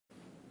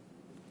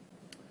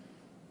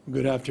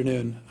Good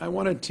afternoon. I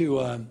wanted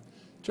to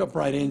jump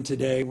right in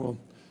today. We'll,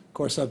 of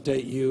course,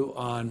 update you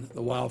on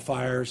the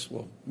wildfires.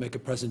 We'll make a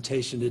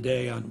presentation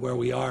today on where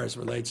we are as it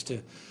relates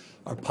to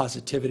our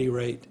positivity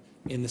rate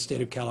in the state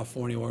of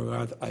California, where we are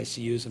with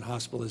ICUs and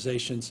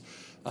hospitalizations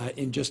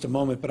in just a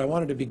moment. But I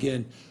wanted to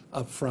begin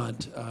up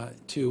front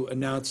to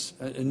announce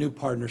a new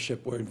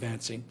partnership we're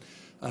advancing,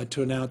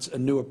 to announce a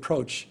new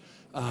approach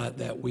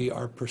that we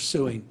are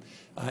pursuing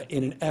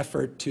in an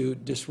effort to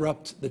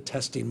disrupt the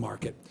testing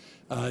market,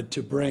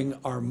 to bring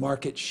our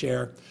market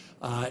share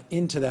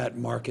into that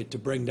market, to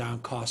bring down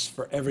costs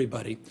for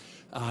everybody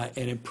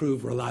and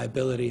improve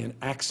reliability and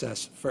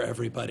access for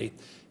everybody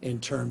in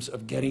terms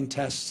of getting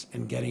tests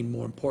and getting,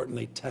 more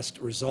importantly, test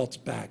results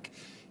back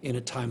in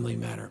a timely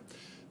manner.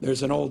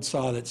 There's an old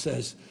saw that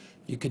says,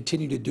 you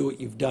continue to do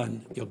what you've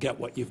done, you'll get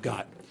what you've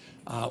got.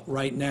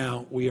 Right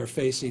now, we are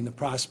facing the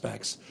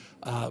prospects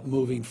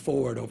moving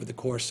forward over the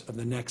course of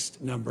the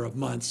next number of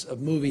months of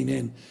moving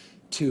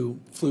into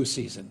flu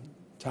season.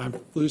 Time for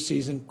flu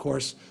season, of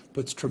course,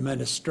 puts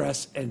tremendous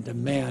stress and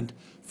demand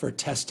for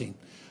testing.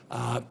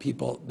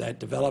 People that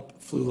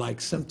develop flu-like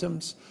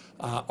symptoms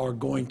are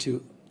going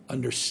to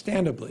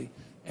understandably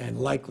and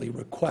likely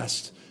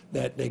request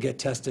that they get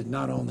tested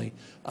not only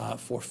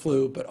for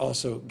flu, but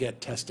also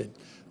get tested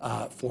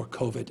for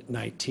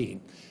COVID-19.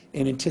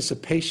 In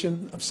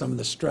anticipation of some of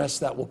the stress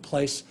that will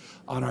place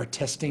on our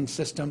testing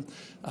system,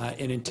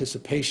 in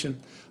anticipation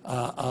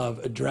of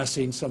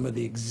addressing some of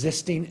the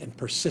existing and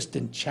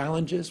persistent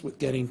challenges with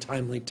getting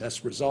timely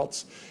test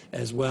results,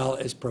 as well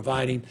as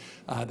providing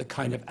the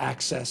kind of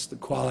access, the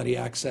quality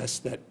access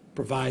that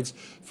provides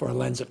for a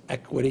lens of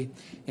equity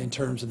in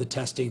terms of the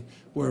testing,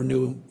 we're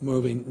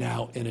moving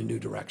now in a new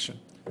direction.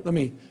 Let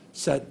me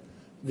set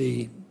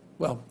the,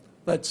 well,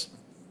 let's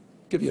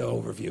give you an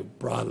overview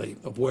broadly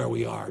of where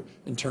we are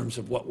in terms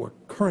of what we're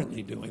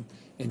currently doing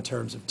in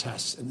terms of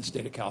tests in the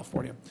state of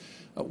California.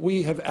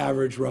 We have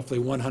averaged roughly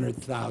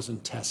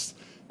 100,000 tests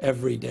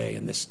every day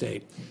in this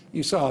state.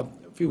 You saw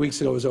a few weeks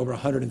ago it was over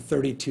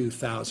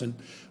 132,000.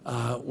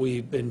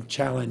 We've been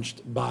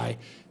challenged by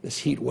this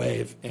heat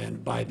wave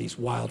and by these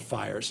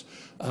wildfires.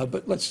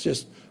 But let's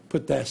just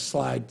put that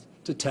slide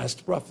to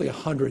test, roughly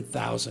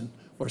 100,000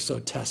 or so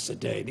tests a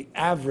day. The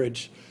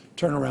average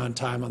turnaround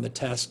time on the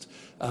test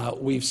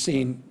we've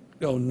seen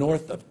go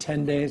north of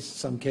 10 days,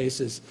 some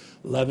cases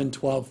 11,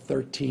 12,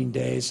 13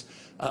 days.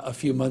 A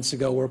few months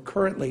ago, we're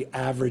currently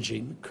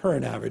averaging,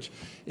 current average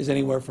is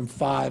anywhere from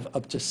 5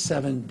 up to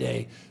 7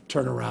 day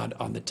turnaround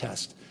on the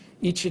test.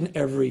 Each and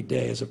every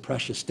day is a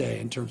precious day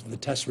in terms of the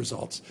test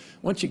results.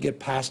 Once you get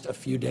past a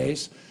few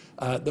days,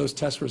 those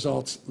test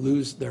results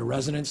lose their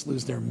resonance,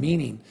 lose their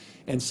meaning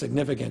and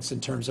significance in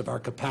terms of our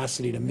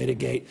capacity to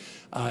mitigate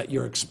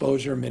your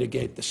exposure,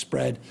 mitigate the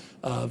spread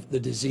of the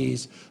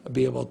disease,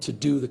 be able to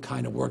do the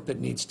kind of work that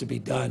needs to be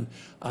done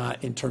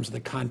in terms of the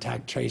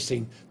contact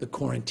tracing, the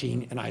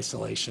quarantine, and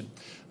isolation.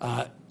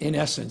 In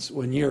essence,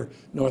 when you're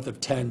north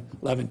of 10,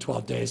 11,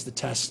 12 days, the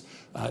tests,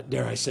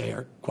 dare I say,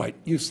 are quite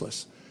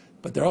useless.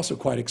 But they're also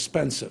quite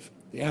expensive.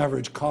 The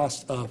average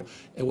cost of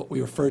what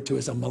we refer to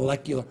as a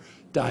molecular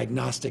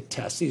diagnostic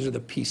test, these are the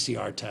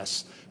PCR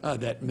tests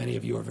that many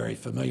of you are very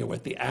familiar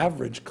with. The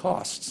average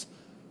costs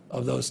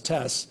of those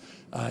tests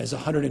is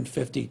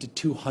 $150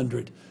 to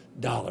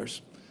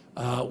 $200,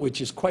 which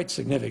is quite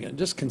significant.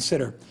 Just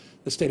consider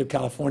the state of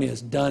California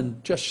has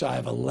done just shy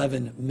of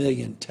 11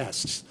 million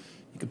tests.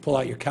 You can pull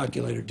out your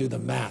calculator, do the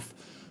math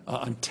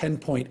on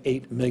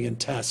 10.8 million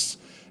tests,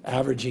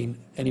 averaging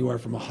anywhere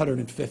from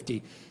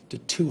 $150 to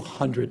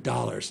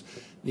 $200,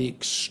 the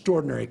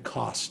extraordinary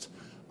cost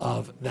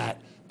of that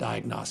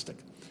diagnostic.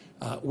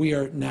 We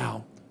are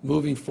now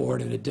moving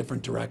forward in a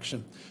different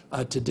direction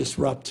to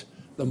disrupt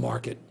the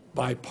market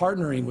by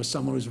partnering with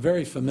someone who's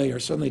very familiar,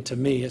 certainly to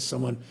me as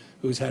someone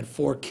who's had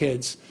 4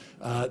 kids,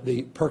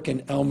 the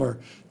Perkin-Elmer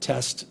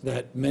test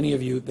that many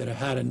of you that have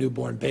had a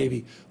newborn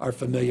baby are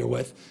familiar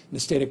with. In the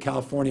state of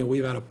California,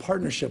 we've had a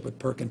partnership with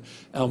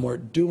Perkin-Elmer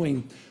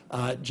doing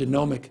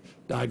genomic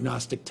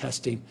diagnostic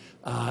testing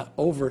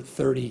over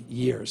 30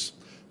 years.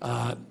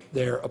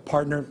 They're a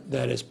partner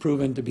that has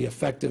proven to be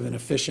effective and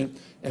efficient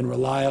and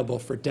reliable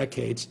for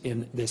decades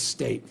in this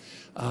state.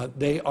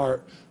 They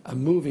are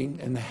moving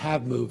and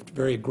have moved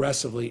very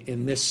aggressively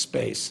in this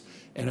space.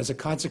 And as a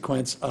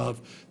consequence of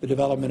the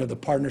development of the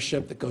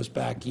partnership that goes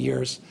back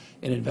years,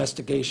 an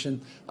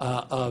investigation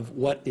of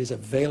what is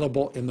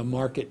available in the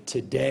market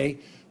today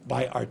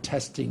by our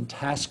testing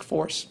task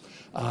force,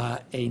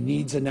 a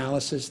needs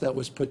analysis that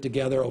was put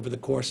together over the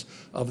course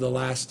of the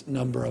last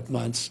number of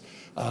months.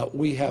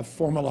 We have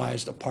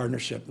formalized a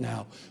partnership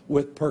now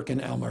with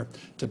Perkin-Elmer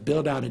to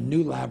build out a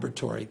new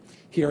laboratory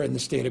here in the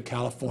state of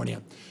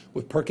California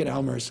with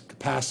Perkin-Elmer's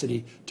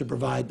capacity to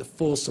provide the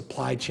full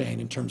supply chain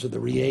in terms of the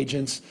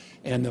reagents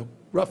and the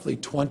roughly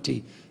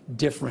 20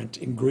 different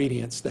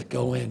ingredients that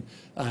go in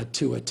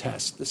to a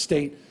test. The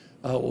state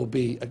will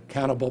be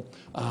accountable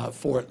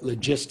for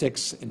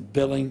logistics and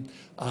billing.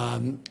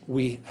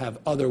 We have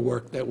other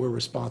work that we're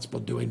responsible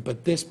doing,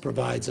 but this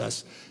provides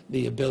us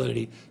the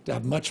ability to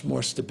have much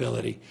more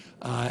stability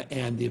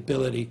and the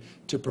ability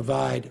to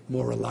provide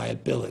more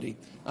reliability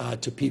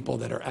to people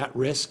that are at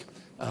risk,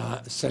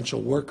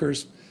 essential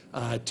workers,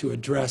 to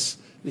address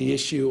the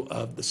issue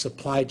of the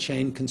supply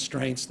chain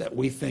constraints that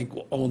we think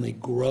will only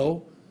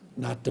grow,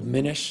 not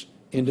diminish,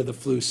 into the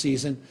flu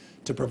season,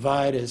 to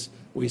provide, as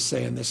we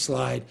say in this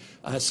slide,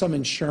 some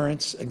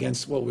insurance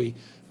against what we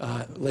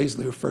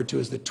lazily refer to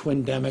as the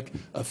twindemic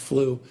of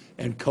flu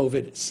and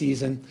COVID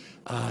season,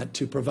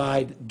 to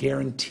provide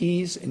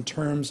guarantees in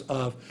terms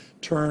of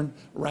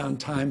turnaround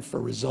time for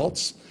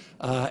results,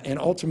 and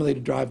ultimately to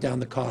drive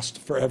down the cost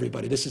for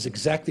everybody. This is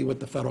exactly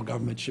what the federal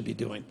government should be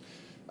doing.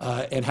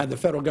 And had the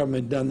federal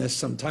government done this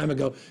some time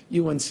ago,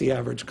 you wouldn't see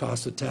average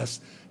cost of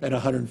tests at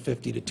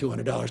 $150 to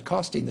 $200,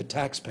 costing the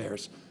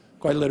taxpayers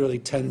quite literally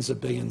tens of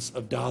billions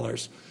of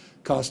dollars,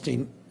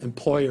 costing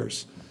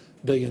employers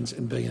billions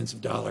and billions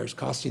of dollars,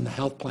 costing the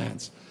health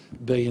plans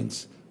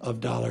billions of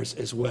dollars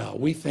as well.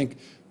 We think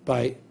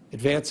by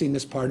advancing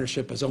this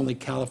partnership, as only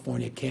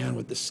California can,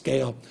 with the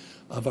scale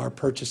of our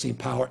purchasing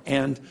power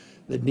and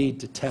the need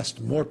to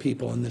test more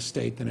people in this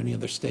state than any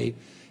other state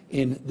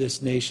in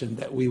this nation,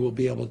 that we will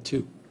be able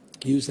to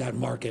use that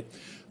market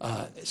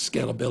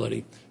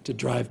scalability to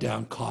drive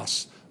down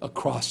costs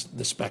across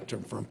the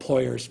spectrum for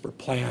employers, for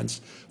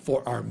plans,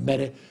 for our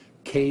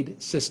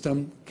Medicaid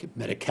system,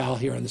 Medi-Cal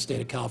here in the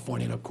state of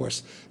California, and of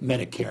course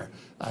Medicare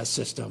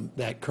system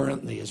that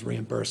currently is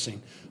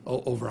reimbursing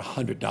over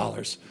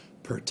 $100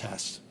 per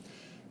test.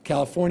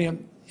 California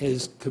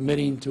is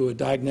committing to a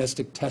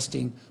diagnostic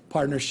testing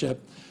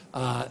partnership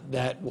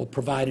that will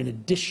provide an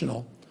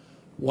additional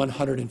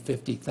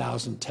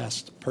 150,000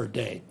 tests per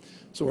day.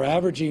 So we're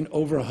averaging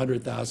over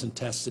 100,000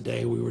 tests a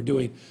day. We were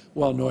doing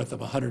well north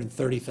of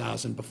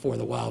 130,000 before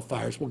the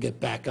wildfires. We'll get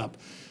back up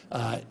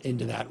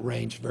into that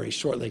range very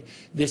shortly.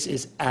 This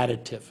is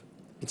additive.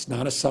 It's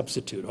not a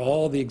substitute.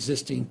 All the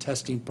existing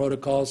testing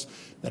protocols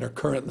that are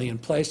currently in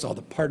place, all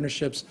the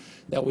partnerships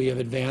that we have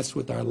advanced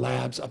with our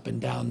labs up and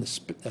down the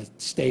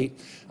state,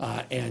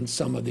 and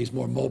some of these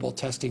more mobile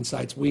testing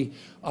sites, we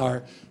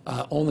are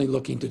only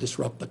looking to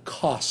disrupt the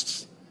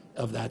costs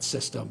of that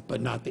system,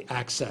 but not the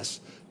access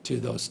to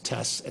those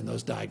tests and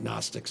those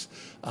diagnostics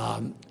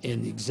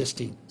in the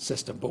existing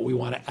system. But we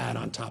want to add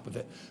on top of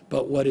it.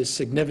 But what is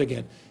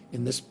significant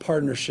in this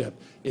partnership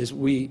is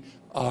we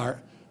are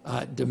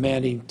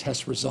demanding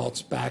test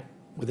results back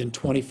within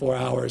 24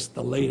 hours,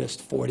 the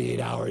latest 48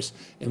 hours,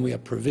 and we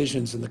have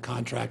provisions in the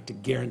contract to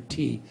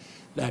guarantee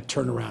that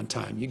turnaround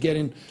time. You get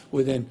in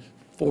within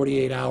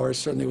 48 hours,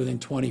 certainly within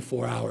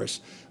 24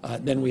 hours,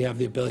 then we have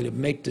the ability to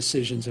make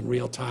decisions in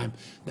real time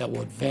that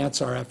will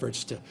advance our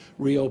efforts to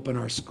reopen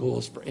our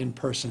schools for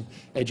in-person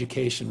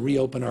education,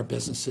 reopen our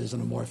businesses in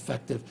a more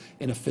effective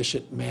and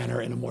efficient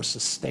manner, in a more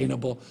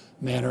sustainable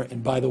manner.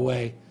 And by the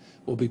way,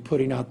 we'll be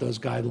putting out those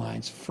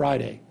guidelines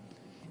Friday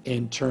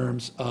in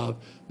terms of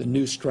the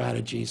new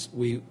strategies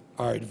we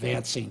are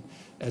advancing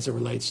as it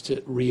relates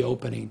to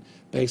reopening,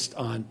 based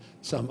on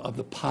some of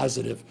the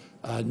positive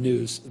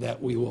news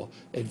that we will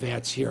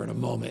advance here in a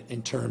moment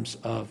in terms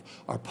of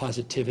our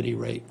positivity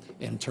rate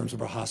and in terms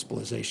of our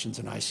hospitalizations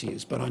and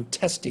ICUs. But on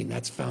testing,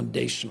 that's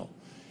foundational.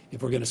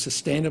 If we're going to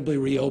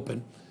sustainably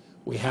reopen,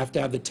 we have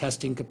to have the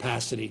testing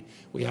capacity.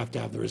 We have to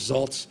have the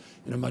results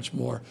in a much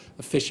more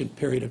efficient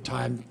period of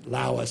time,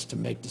 allow us to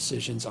make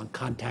decisions on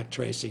contact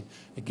tracing,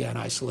 again,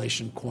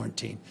 isolation,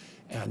 quarantine,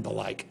 and the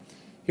like.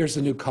 Here's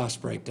the new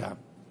cost breakdown.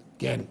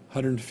 Again,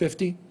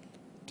 $150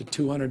 to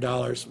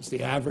 $200 was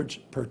the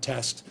average per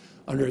test.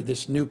 Under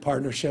this new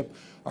partnership,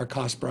 our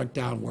cost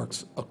breakdown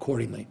works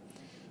accordingly.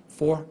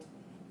 For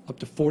up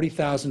to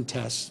 40,000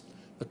 tests,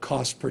 the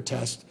cost per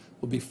test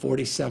will be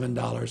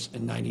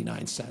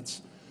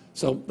 $47.99.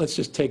 So let's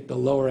just take the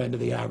lower end of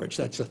the average.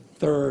 That's a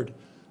third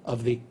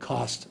of the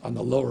cost on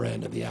the lower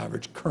end of the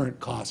average current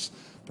costs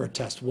per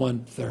test,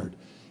 1/3.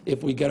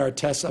 If we get our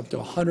tests up to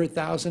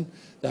 100,000,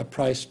 that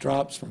price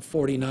drops from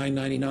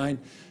 $49.99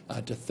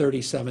 to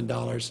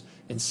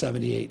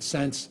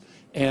 $37.78.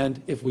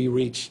 And if we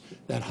reach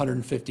that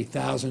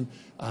 150,000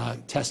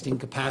 testing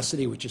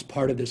capacity, which is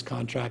part of this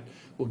contract,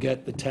 we'll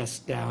get the tests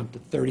down to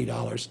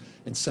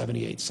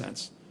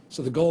 $30.78.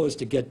 So the goal is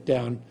to get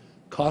down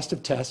cost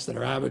of tests that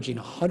are averaging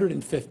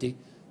 $150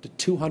 to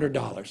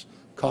 $200,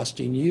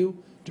 costing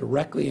you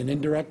directly and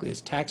indirectly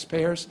as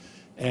taxpayers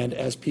and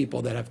as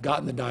people that have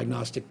gotten the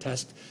diagnostic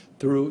test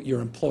through your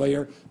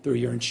employer, through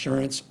your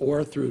insurance,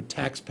 or through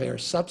taxpayer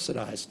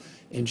subsidized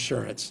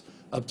insurance,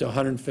 up to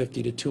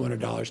 $150 to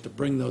 $200 to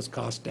bring those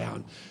costs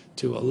down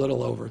to a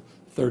little over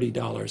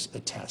 $30 a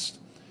test.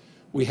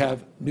 We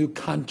have new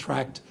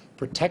contract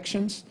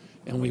protections,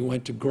 and we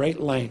went to great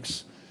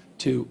lengths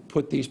to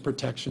put these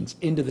protections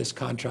into this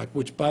contract,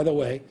 which, by the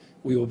way,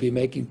 we will be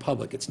making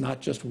public. It's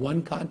not just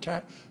one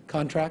contract.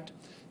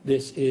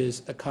 This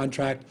is a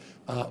contract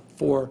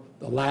for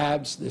the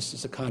labs. This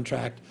is a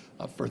contract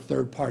for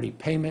third-party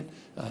payment.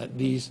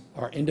 These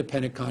are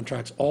independent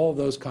contracts. All of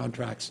those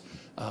contracts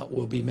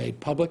will be made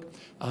public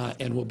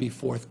and will be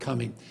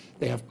forthcoming.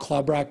 They have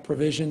clawback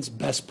provisions,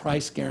 best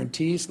price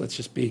guarantees. Let's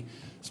just be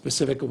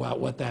specific about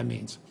what that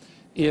means.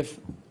 If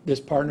this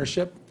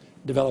partnership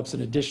develops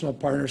an additional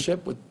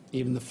partnership with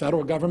even the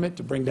federal government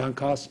to bring down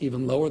costs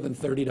even lower than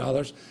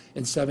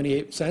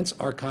 $30.78,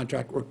 our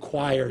contract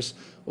requires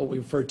what we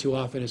refer to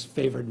often as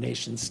favored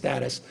nation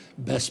status,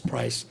 best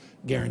price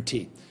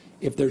guarantee.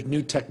 If there's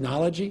new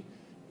technology,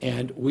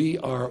 and we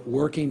are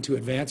working to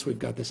advance, we've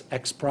got this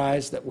X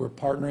Prize that we're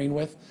partnering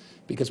with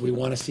because we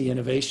want to see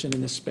innovation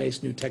in this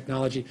space, new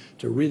technology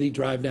to really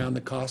drive down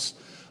the costs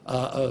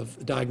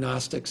of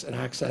diagnostics and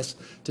access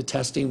to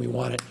testing. We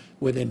want it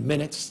within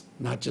minutes,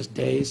 not just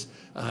days,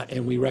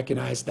 and we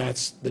recognize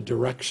that's the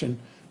direction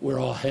we're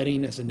all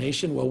heading as a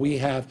nation. Well, we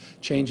have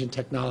change in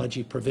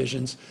technology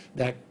provisions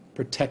that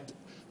protect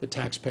the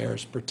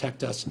taxpayers,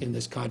 protect us in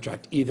this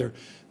contract. Either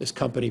this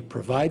company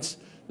provides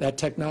that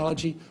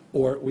technology,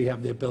 or we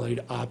have the ability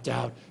to opt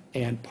out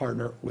and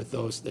partner with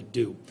those that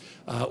do.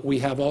 We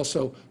have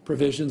also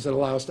provisions that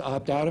allow us to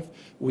opt out if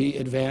we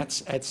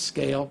advance at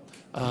scale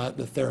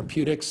the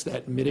therapeutics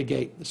that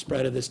mitigate the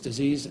spread of this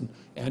disease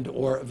and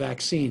or a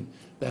vaccine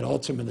that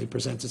ultimately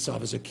presents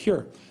itself as a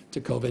cure to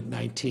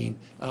COVID-19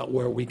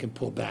 where we can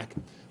pull back.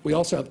 We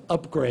also have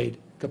upgrade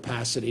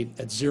capacity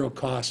at zero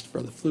cost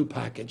for the flu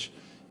package.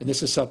 And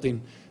this is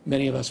something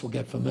many of us will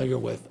get familiar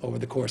with over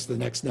the course of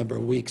the next number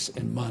of weeks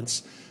and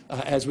months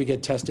as we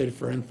get tested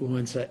for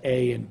influenza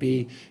A and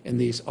B and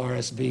these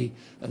RSV,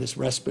 this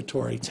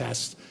respiratory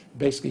test.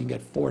 Basically, you can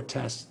get 4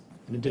 tests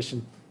in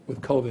addition with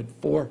COVID,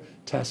 4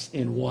 tests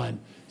in one.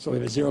 So we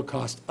have a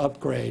zero-cost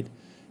upgrade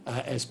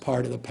as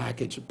part of the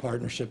package of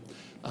partnership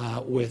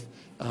with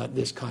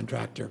this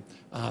contractor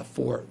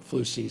for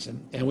flu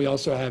season. And we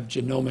also have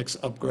genomics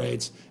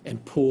upgrades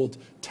and pooled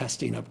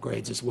testing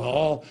upgrades as well.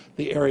 All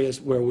the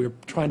areas where we're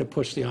trying to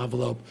push the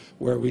envelope,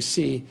 where we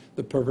see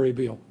the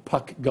proverbial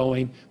puck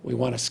going, we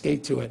want to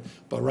skate to it.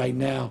 But right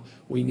now,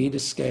 we need to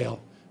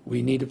scale.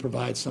 We need to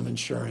provide some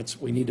insurance.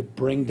 We need to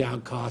bring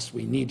down costs.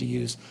 We need to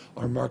use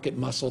our market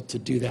muscle to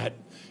do that,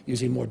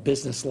 using more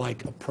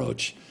business-like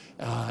approach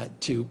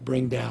to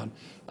bring down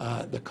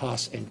the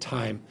costs and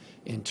time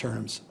in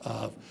terms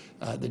of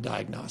the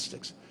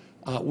diagnostics.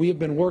 We have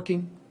been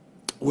working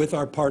with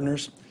our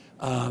partners,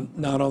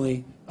 not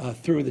only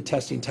through the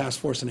testing task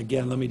force, and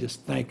again, let me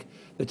just thank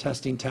the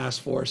testing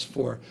task force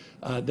for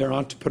their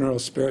entrepreneurial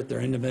spirit, their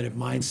innovative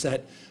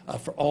mindset,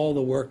 for all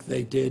the work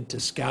they did to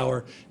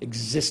scour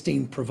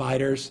existing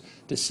providers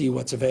to see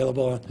what's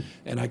available.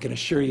 And I can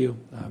assure you,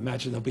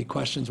 imagine there'll be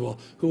questions, well,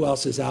 who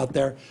else is out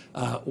there?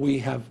 We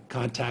have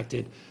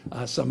contacted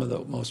some of the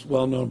most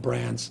well-known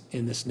brands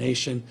in this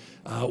nation.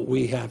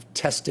 We have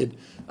tested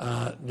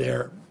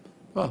their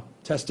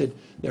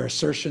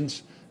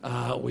assertions.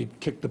 We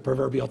kicked the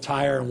proverbial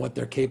tire on what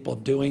they're capable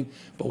of doing,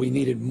 but we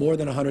needed more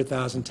than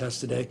 100,000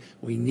 tests a day.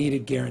 We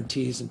needed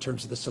guarantees in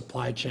terms of the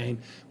supply chain.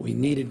 We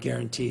needed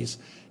guarantees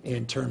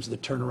in terms of the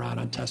turnaround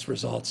on test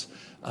results.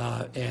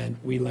 And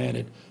we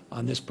landed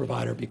on this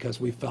provider because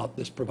we felt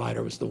this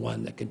provider was the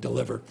one that could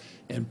deliver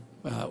and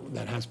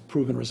that has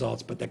proven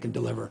results, but that can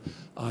deliver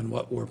on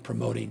what we're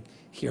promoting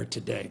here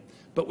today.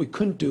 But we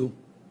couldn't do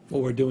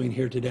what we're doing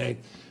here today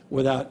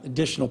without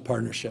additional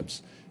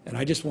partnerships. And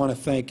I just want to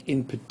thank,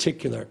 in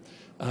particular,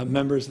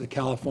 members of the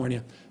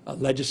California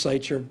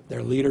legislature,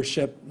 their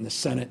leadership in the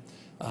Senate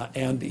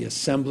and the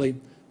Assembly,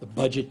 the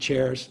budget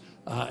chairs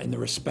in the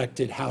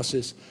respected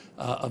houses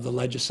of the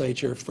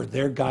legislature for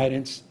their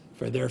guidance,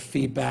 for their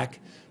feedback.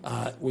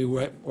 We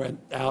went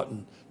out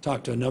and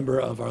talked to a number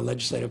of our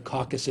legislative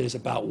caucuses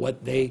about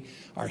what they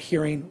are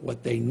hearing,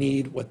 what they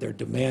need, what they're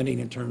demanding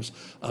in terms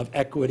of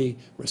equity,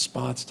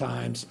 response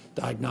times,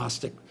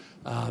 diagnostic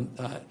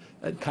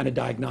kind of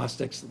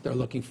diagnostics that they're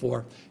looking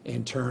for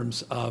in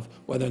terms of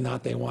whether or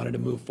not they wanted to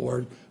move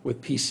forward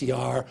with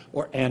PCR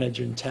or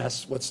antigen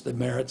tests, what's the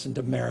merits and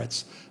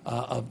demerits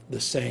of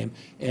the same.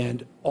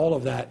 And all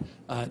of that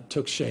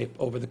took shape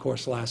over the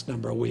course of the last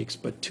number of weeks.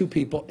 But 2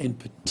 people in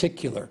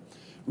particular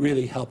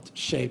really helped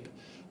shape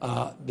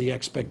the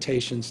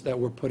expectations that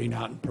we're putting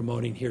out and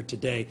promoting here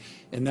today,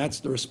 and that's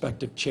the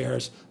respective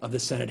chairs of the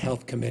Senate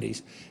Health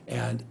Committees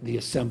and the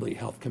Assembly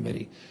Health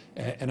Committee.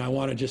 And I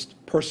want to just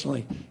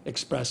personally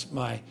express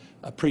my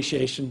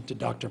appreciation to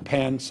Dr.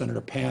 Pan,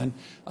 Senator Pan,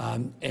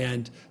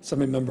 and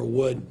Assemblymember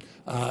Wood,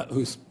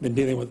 who's been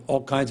dealing with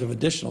all kinds of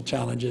additional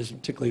challenges,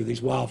 particularly with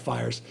these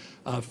wildfires,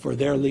 for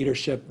their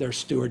leadership, their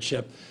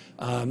stewardship,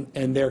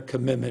 and their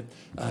commitment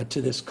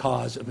to this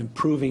cause of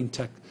improving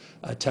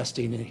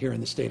testing here in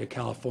the state of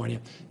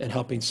California and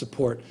helping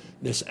support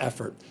this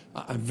effort.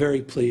 I'm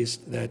very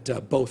pleased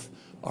that both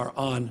are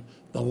on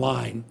the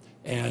line,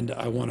 and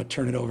I want to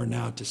turn it over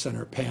now to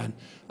Senator Pan,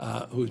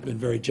 who's been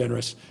very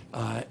generous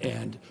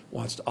and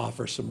wants to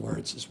offer some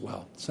words as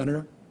well.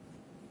 Senator?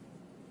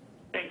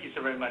 Thank you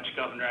so very much,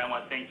 Governor. I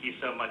want to thank you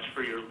so much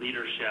for your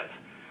leadership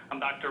I'm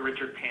Dr.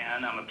 Richard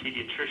Pan. I'm a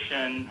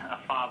pediatrician,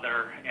 a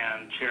father,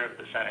 and chair of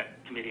the Senate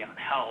Committee on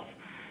Health.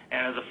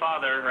 And as a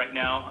father, right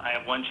now, I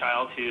have one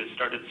child who has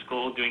started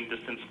school doing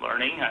distance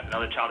learning. I have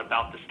another child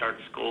about to start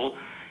school.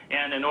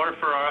 And in order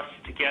for us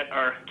to get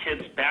our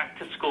kids back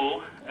to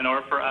school, in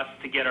order for us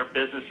to get our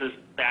businesses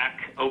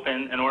back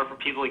open, in order for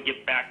people to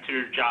get back to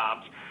their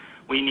jobs,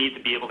 we need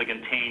to be able to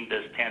contain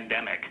this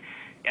pandemic.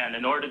 And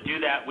in order to do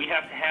that, we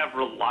have to have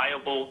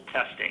reliable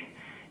testing.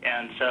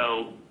 And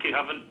so,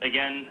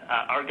 again,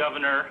 our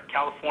governor,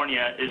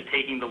 California, is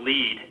taking the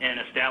lead in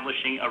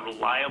establishing a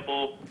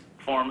reliable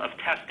form of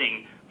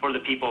testing for the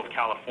people of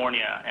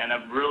California. And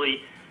I'm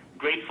really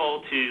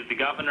grateful to the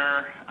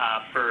governor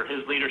for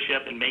his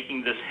leadership in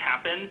making this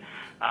happen.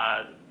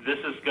 This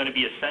is going to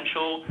be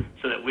essential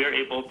so that we're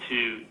able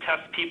to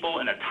test people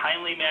in a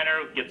timely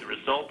manner, get the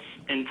results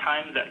in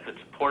time that could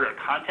support our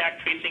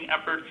contact tracing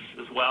efforts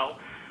as well.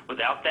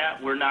 Without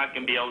that, we're not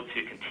going to be able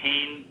to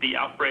contain the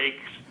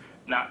outbreaks,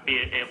 not be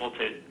able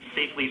to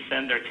safely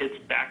send their kids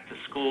back to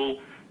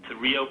school, to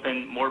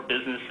reopen more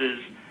businesses.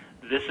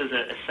 This is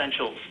an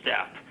essential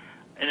step.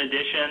 In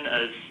addition,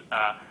 as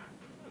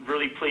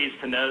really pleased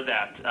to know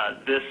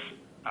that this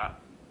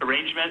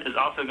arrangement is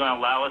also going to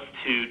allow us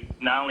to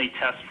not only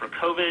test for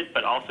COVID,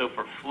 but also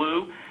for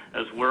flu.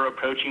 As we're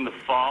approaching the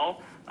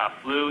fall,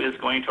 flu is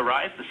going to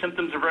rise. The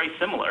symptoms are very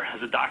similar.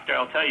 As a doctor,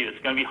 I'll tell you,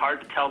 it's going to be hard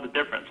to tell the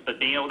difference, but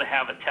being able to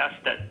have a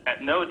test that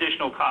at no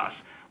additional cost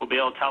will be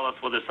able to tell us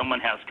whether someone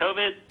has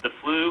COVID, the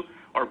flu,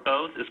 or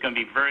both is going to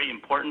be very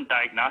important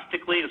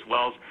diagnostically, as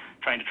well as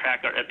trying to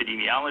track our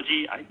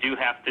epidemiology. I do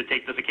have to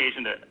take this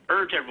occasion to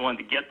urge everyone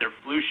to get their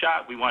flu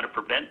shot. We want to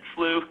prevent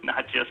flu,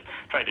 not just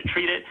try to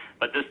treat it,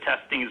 but this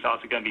testing is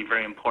also going to be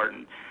very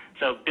important.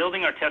 So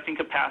building our testing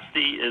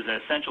capacity is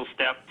an essential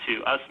step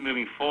to us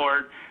moving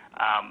forward.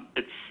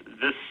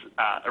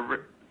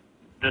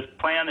 This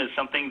plan is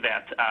something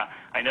that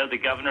I know the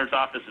governor's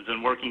office has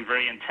been working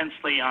very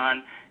intensely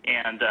on,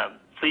 and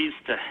pleased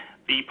to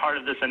be part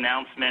of this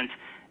announcement,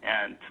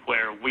 and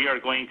where we are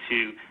going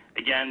to,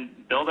 again,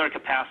 build our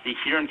capacity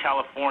here in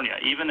California,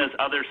 even as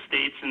other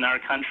states in our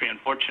country,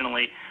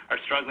 unfortunately, are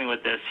struggling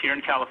with this. Here in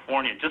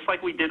California, just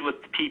like we did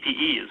with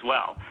PPE as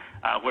well,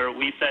 where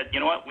we said, you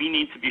know what, we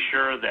need to be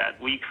sure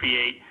that we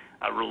create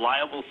a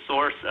reliable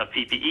source of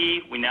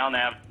PPE. We now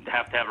have to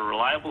have a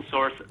reliable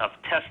source of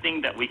testing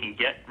that we can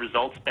get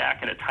results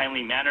back in a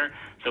timely manner,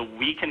 so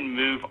we can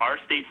move our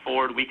state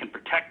forward. We can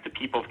protect the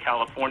people of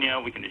California.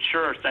 We can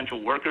ensure our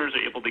essential workers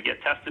are able to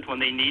get tested when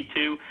they need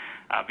to.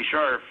 Be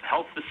sure our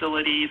health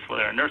facilities,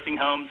 whether our nursing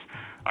homes,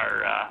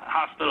 our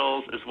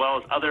hospitals, as well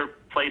as other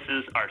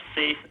places are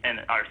safe, and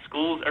our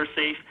schools are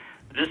safe.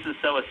 This is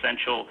so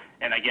essential.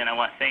 And again, I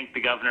want to thank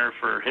the governor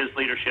for his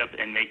leadership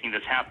in making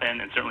this happen.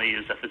 And certainly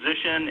as a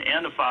physician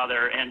and a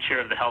father and chair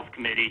of the Health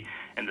Committee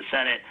in the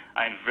Senate,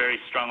 I'm very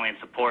strongly in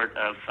support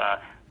of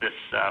this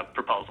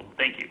proposal.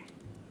 Thank you.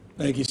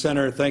 Thank you,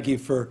 Senator. Thank you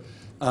for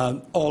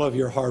all of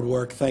your hard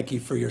work. Thank you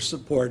for your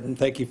support, and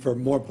thank you for,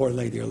 more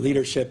importantly, your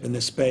leadership in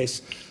this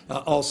space.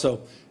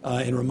 Also,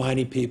 in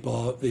reminding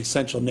people of the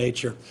essential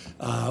nature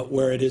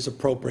where it is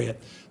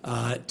appropriate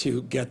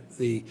to get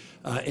the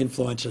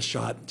influenza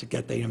shot, to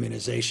get the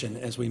immunization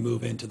as we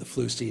move into the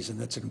flu season.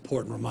 That's an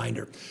important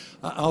reminder.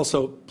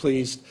 Also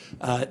pleased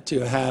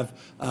to have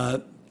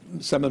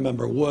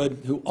Assemblymember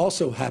Wood, who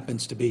also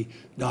happens to be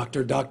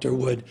Dr.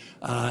 Wood,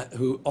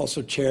 who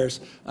also chairs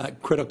a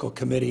critical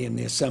committee in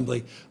the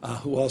Assembly,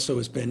 who also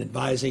has been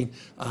advising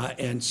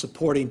and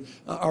supporting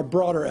our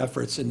broader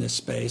efforts in this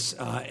space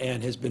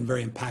and has been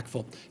very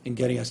impactful in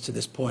getting us to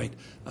this point.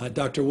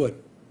 Dr.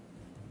 Wood.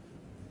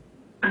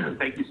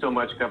 Thank you so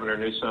much, Governor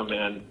Newsom,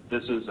 and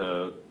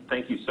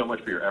thank you so much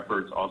for your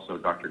efforts. Also,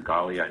 Dr.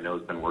 Ghali, I know,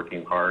 has been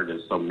working hard,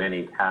 as so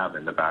many have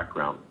in the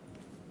background.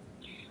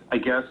 I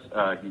guess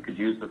you could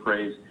use the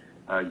phrase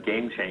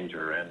game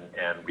changer,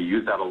 and we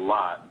use that a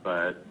lot,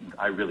 but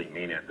I really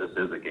mean it. This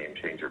is a game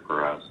changer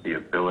for us. The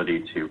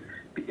ability to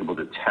be able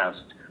to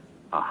test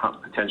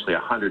potentially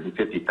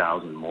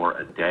 150,000 more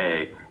a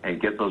day and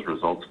get those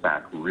results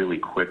back really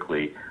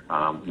quickly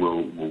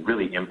will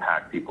really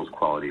impact people's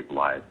quality of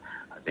life.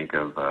 I think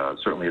of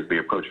certainly as we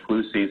approach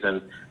flu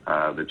season,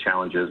 the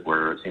challenges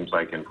where it seems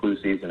like in flu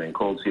season and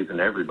cold season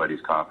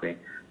everybody's coughing.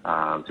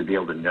 To be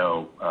able to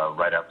know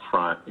right up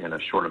front in a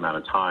short amount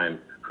of time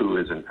who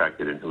is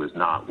infected and who is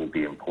not will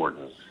be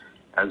important.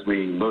 As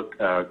we look,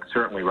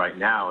 certainly right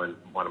now, and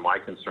one of my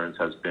concerns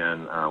has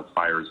been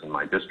fires in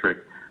my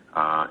district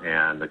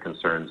and the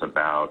concerns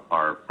about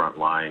our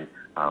frontline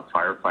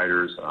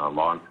firefighters,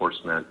 law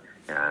enforcement,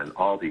 and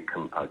all the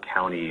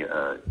county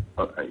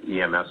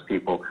EMS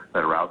people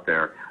that are out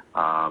there.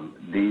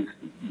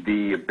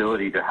 The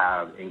ability to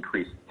have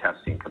increased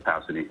testing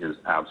capacity is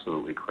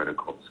absolutely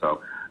critical.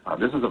 So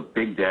this is a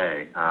big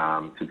day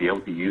to be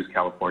able to use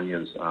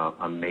California's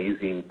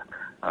amazing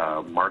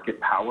market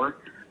power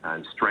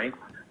and strength.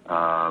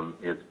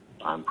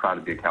 I'm proud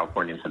to be a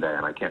Californian today,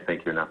 and I can't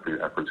thank you enough for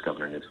your efforts,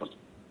 Governor Newsom.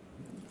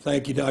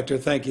 Thank you, Doctor.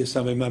 Thank you,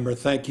 Assemblymember.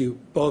 Thank you,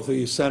 both of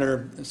you,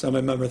 Senator,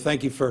 Assemblymember.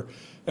 Thank you for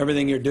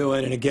everything you're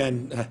doing. And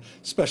again,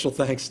 special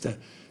thanks to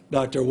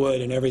Dr.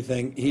 Wood and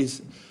everything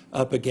he's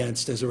up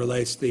against as it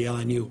relates to the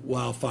LNU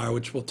wildfire,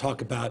 which we'll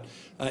talk about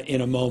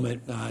in a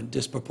moment,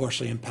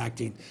 disproportionately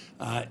impacting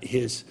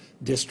his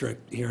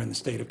district here in the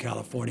state of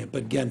California.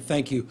 But again,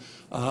 thank you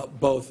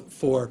both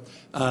for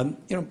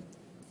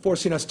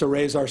forcing us to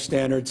raise our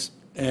standards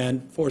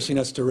and forcing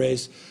us to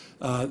raise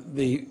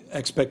the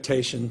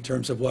expectation in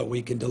terms of what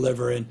we can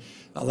deliver and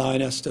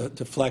allowing us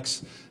to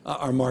flex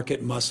our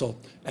market muscle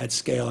at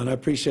scale. And I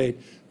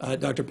appreciate,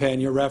 Dr. Pan,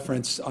 your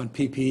reference on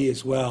PPE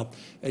as well.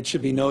 It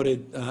should be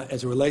noted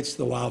as it relates to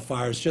the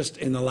wildfires, just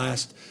in the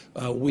last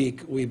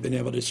week, we've been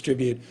able to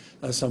distribute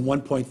some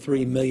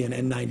 1.3 million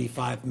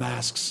N95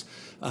 masks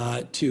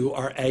to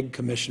our ag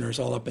commissioners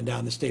all up and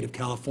down the state of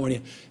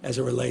California as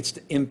it relates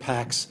to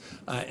impacts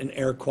and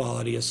air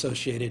quality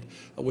associated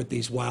with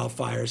these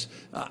wildfires.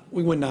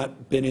 We would not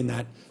have been in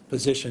that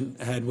position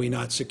had we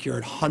not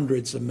secured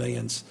hundreds of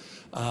millions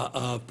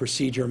of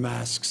procedure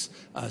masks,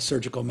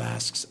 surgical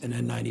masks, and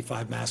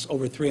N95 masks,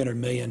 over 300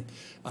 million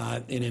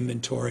in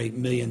inventory,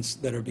 millions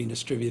that are being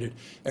distributed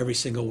every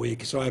single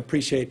week. So I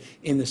appreciate,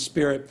 in the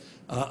spirit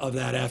of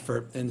that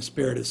effort, in the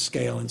spirit of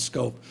scale and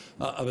scope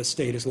of a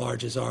state as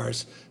large as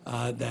ours,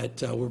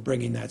 that we're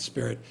bringing that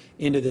spirit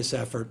into this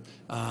effort.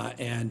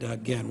 And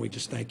again, we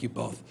just thank you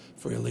both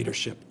for your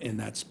leadership in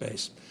that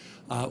space.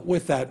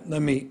 With that,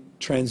 let me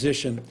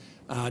transition.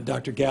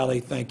 Dr. Galley,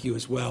 thank you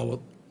as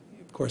well.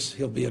 Of course,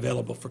 he'll be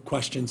available for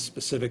questions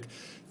specific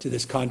to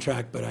this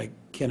contract, but I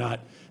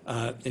cannot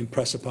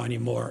impress upon you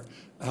more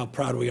how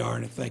proud we are,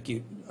 and thank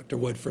you, Dr.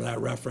 Wood, for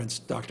that reference.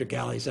 Dr.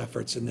 Galley's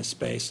efforts in this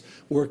space,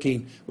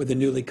 working with the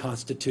newly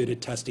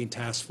constituted testing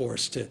task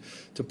force to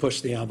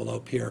push the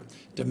envelope here,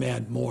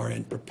 demand more,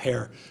 and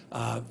prepare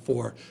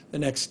for the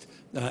next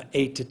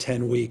 8 to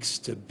 10 weeks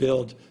to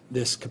build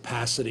this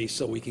capacity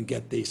so we can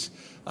get these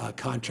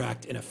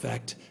contract in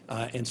effect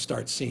and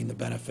start seeing the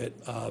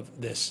benefit of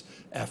this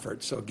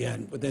effort. So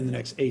again, within the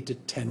next 8 to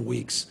 10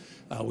 weeks,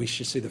 we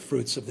should see the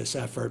fruits of this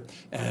effort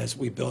as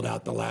we build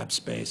out the lab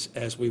space,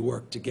 as we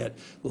work to get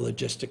the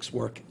logistics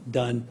work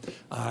done,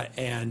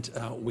 and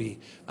we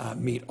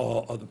meet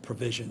all of the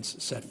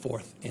provisions set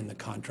forth in the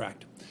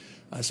contract.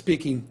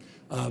 Speaking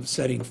of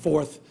setting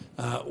forth,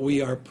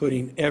 we are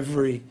putting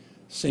every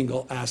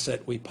single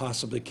asset we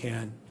possibly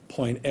can,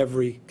 point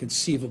every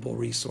conceivable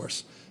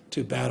resource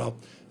to battle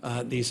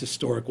these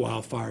historic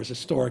wildfires.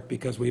 Historic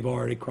because we've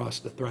already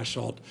crossed the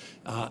threshold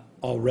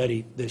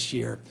already this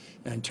year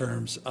in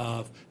terms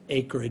of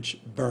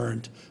acreage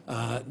burned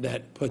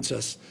that puts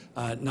us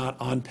not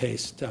on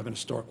pace to have an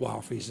historic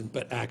wildfire season,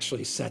 but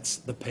actually sets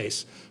the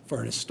pace for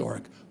an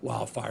historic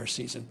wildfire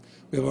season.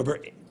 We have over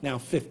now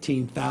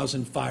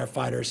 15,000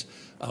 firefighters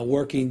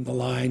working the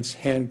lines,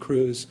 hand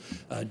crews,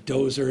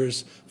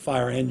 dozers,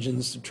 fire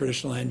engines,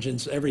 traditional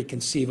engines, every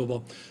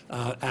conceivable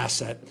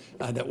asset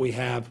that we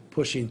have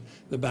pushing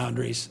the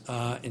boundaries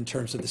in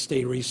terms of the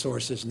state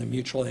resources and the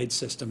mutual aid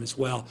system, as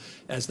well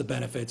as the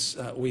benefits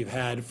we've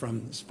had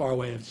from as far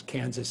away as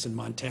Kansas and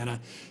Montana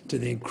to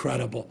the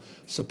incredible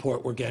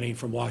support we're getting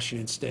from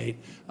Washington State,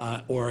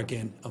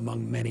 Oregon,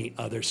 among many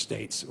other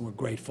states. And we're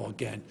grateful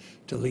again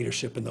to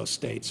leadership in those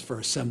states for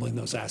assembling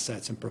those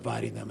assets and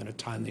providing them in a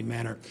timely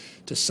manner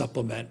to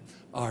supplement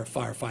our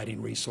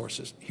firefighting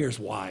resources. Here's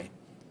why.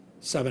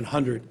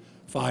 700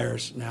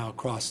 fires now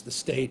across the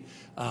state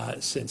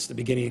since the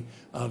beginning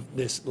of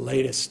this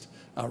latest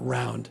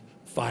round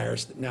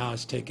fires that now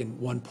has taken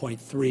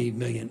 1.3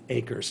 million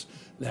acres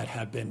that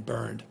have been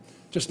burned.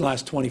 Just in the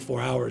last 24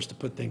 hours, to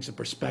put things in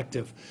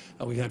perspective,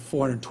 we've had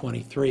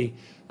 423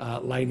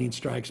 lightning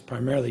strikes,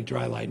 primarily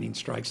dry lightning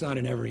strikes, not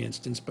in every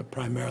instance, but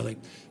primarily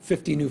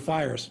 50 new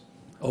fires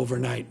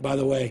overnight. By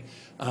the way,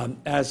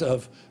 as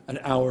of an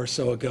hour or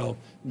so ago,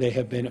 they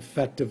have been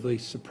effectively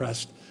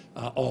suppressed,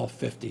 all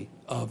 50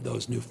 of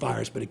those new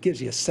fires. But it gives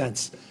you a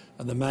sense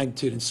of the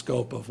magnitude and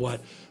scope of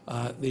what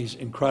these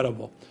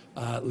incredible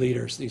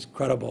leaders, these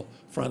incredible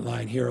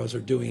frontline heroes are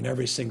doing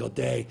every single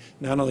day,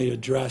 not only to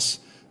address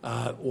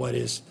what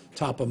is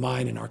top of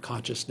mind in our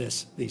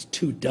consciousness, these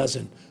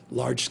 24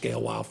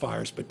 large-scale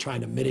wildfires, but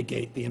trying to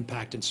mitigate the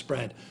impact and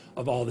spread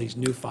of all these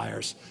new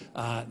fires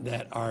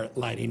that are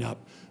lighting up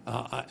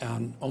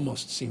on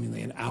almost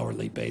seemingly an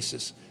hourly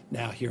basis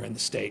now here in the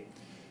state.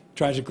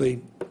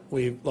 Tragically,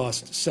 we've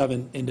lost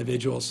 7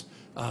 individuals.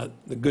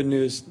 The good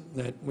news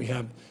that we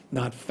have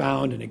not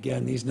found, and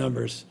again, these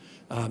numbers,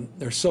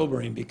 they're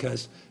sobering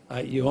because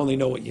you only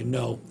know what you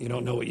know. You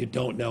don't know what you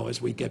don't know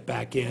as we get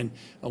back in.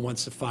 And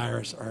once the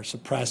fires are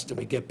suppressed and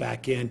we get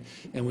back in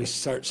and we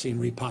start seeing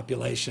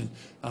repopulation,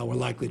 we're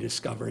likely to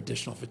discover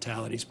additional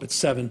fatalities. But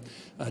 7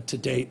 to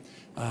date,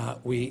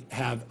 we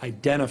have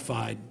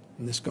identified,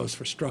 and this goes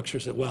for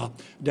structures as well,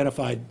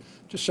 identified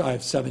just shy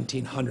of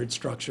 1,700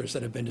 structures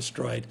that have been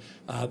destroyed.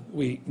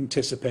 We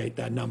anticipate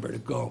that number to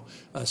go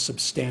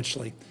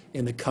substantially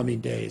in the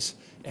coming days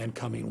and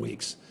coming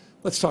weeks.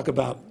 Let's talk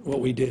about what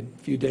we did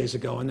a few days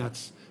ago, and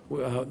that's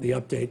the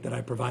update that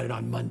I provided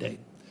on Monday.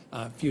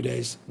 a few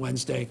days,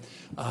 Wednesday.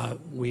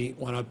 We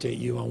want to update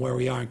you on where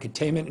we are in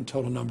containment and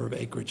total number of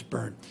acreage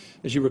burned.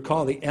 As you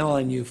recall, the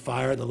LNU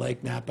fire, the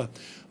Lake Napa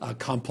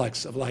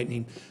complex of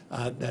lightning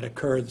that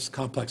occurred, this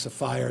complex of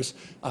fires,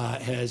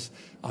 has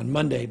on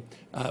Monday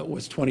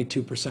was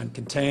 22%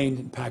 contained,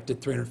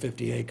 impacted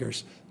 350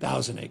 acres,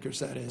 1,000 acres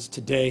that is.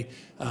 Today,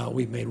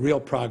 we've made real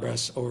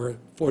progress over a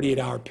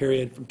 48-hour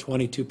period from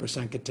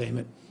 22%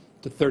 containment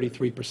to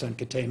 33%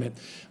 containment,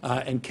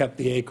 and kept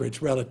the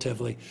acreage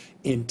relatively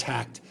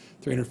intact,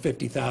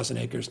 350,000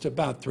 acres to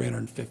about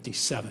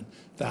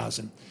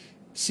 357,000.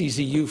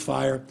 CZU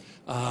fire,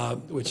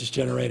 which has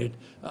generated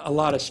a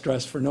lot of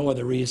stress for no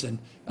other reason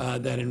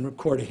than in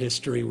recorded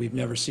history we've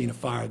never seen a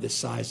fire this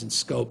size and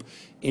scope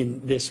in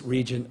this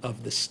region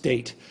of the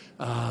state.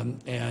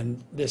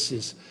 And this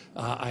is,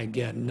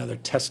 again, another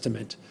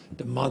testament,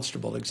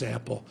 demonstrable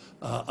example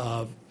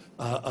of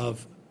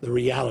the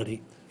reality,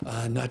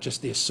 not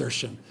just the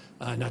assertion,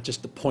 not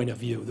just the point of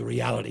view, the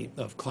reality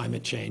of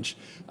climate change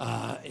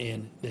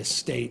in this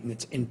state and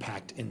its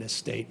impact in this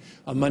state.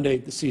 On Monday,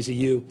 the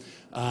CZU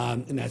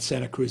in that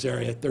Santa Cruz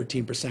area,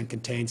 13%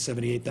 contained,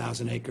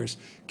 78,000 acres,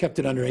 kept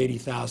it under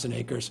 80,000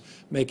 acres,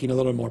 making a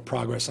little more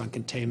progress on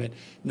containment,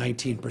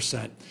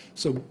 19%.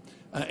 So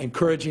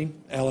encouraging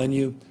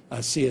LNU,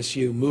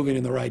 CSU moving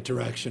in the right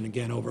direction,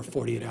 again, over a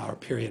 48-hour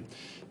period.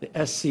 The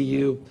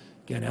SCU,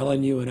 again,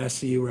 LNU and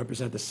SCU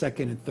represent the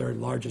second and third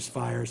largest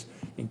fires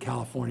in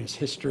California's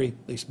history,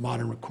 at least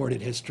modern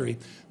recorded history.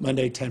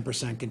 Monday,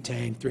 10%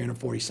 contained,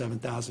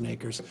 347,000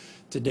 acres.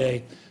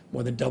 Today,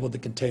 more than doubled the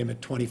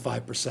containment,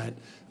 25%,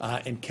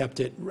 and kept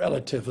it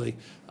relatively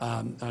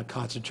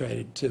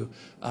concentrated to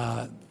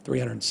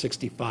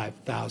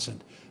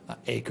 365,000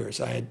 acres.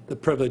 I had the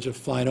privilege of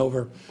flying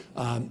over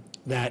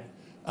that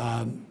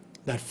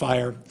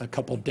fire a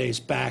couple of days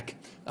back.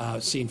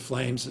 Seen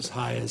flames as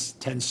high as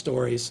 10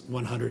 stories,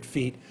 100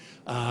 feet,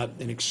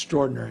 an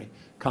extraordinary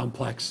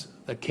complex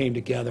that came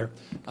together,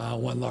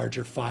 one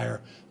larger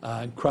fire,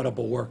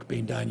 incredible work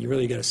being done. You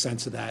really get a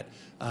sense of that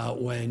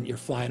when you're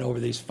flying over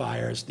these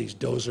fires, these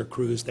dozer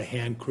crews, the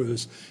hand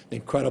crews, the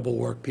incredible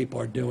work people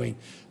are doing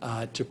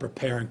to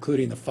prepare,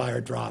 including the fire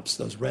drops,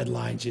 those red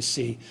lines you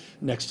see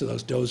next to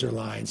those dozer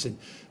lines, and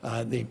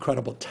the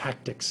incredible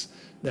tactics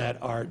that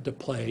are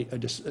displayed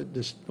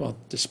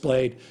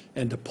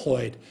and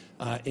deployed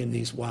in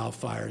these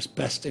wildfires.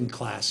 Best in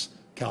class,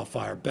 CAL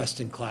FIRE, best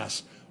in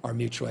class, our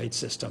mutual aid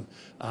system.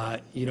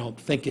 You don't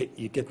think it,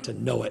 you get to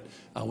know it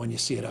when you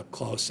see it up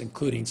close,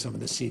 including some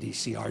of the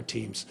CDCR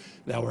teams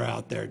that were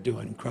out there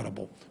doing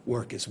incredible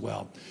work as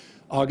well.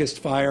 August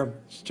fire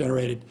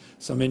generated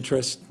some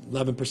interest,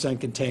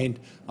 11% contained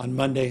on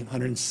Monday,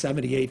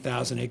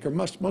 178,000 acre,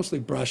 mostly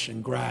brush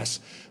and grass.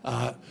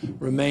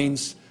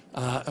 Remains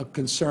a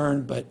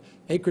concern, but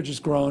acreage has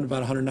grown about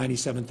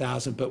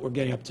 197,000, but we're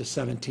getting up to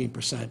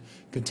 17%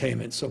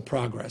 containment, so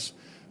progress.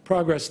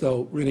 Progress,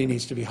 though, really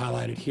needs to be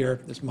highlighted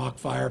here. This mock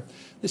fire,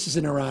 this is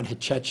in and around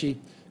Hetchetchee,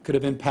 could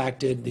have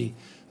impacted the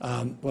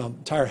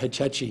entire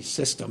Hetchetchee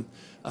system,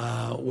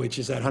 which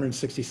is that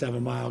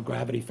 167-mile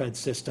gravity-fed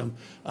system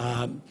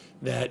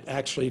that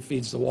actually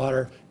feeds the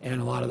water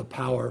and a lot of the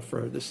power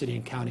for the city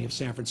and county of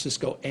San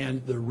Francisco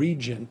and the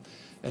region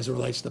as it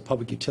relates to the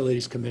Public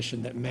Utilities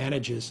Commission that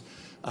manages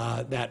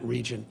that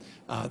region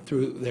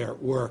through their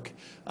work.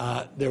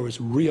 There was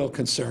real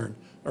concern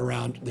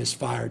around this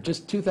fire.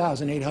 Just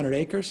 2,800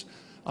 acres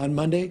on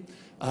Monday.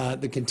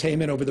 The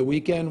containment over the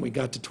weekend, we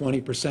got to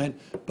 20%,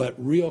 but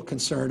real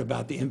concern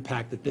about the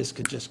impact that this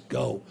could just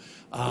go.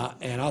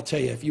 And I'll tell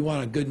you, if you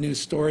want a good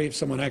news story, if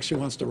someone actually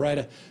wants to write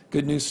a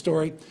good news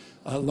story,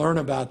 learn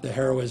about the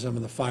heroism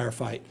of the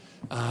firefight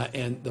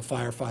and the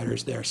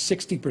firefighters there.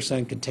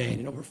 60% contained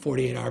in over a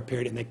 48-hour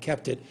period, and they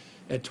kept it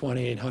at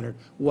 2,800.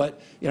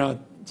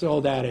 It's an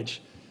old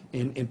adage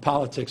in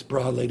politics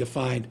broadly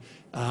defined,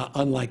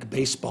 unlike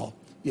baseball,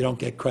 you don't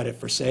get credit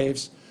for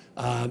saves.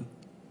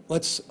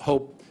 Let's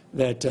hope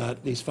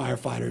that these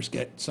firefighters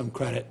get some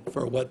credit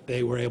for what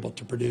they were able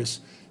to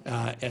produce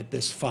at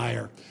this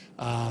fire.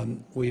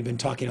 We've been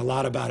talking a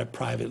lot about it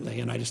privately,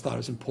 and I just thought it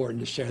was important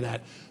to share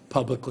that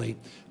publicly.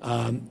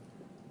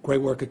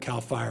 Great work at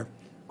CAL FIRE,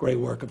 great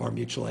work of our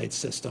mutual aid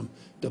system,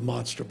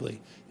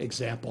 demonstrably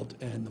exampled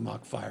in the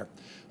mock fire.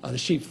 The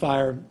sheep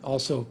fire,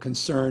 also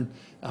concern.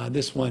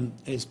 This one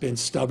has been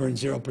stubborn,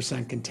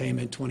 0%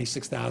 containment,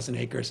 26,000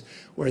 acres.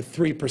 We're at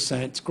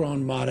 3%. It's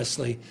grown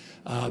modestly,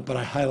 but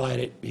I highlight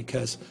it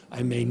because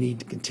I may need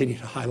to continue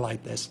to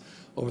highlight this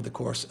over the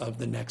course of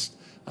the next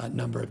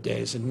number of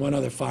days. And one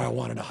other fire I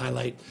wanted to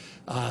highlight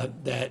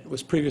that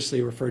was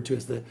previously referred to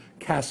as the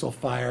Castle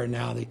Fire,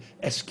 now the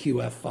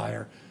SQF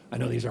fire. I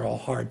know these are all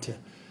hard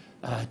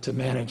to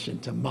manage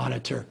and to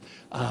monitor,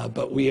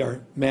 but we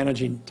are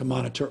managing to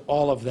monitor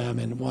all of them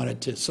and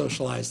wanted to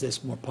socialize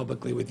this more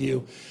publicly with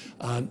you.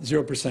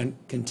 0%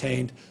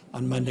 contained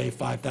on Monday,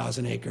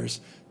 5,000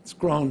 acres. It's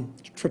grown,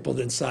 tripled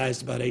in size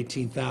to about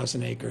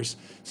 18,000 acres.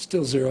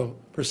 Still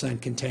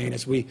 0% contained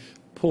as we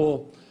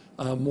pull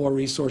more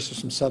resources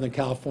from Southern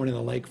California,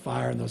 the Lake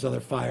Fire, and those other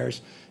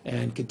fires,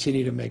 and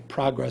continue to make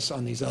progress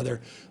on these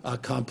other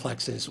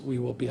complexes, we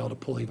will be able to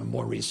pull even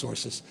more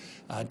resources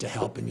to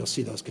help, and you'll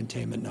see those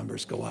containment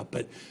numbers go up.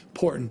 But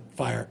important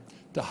fire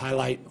to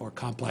highlight, or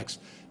complex,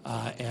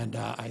 and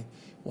I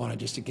want to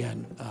just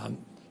again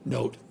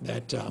note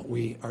that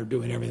we are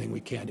doing everything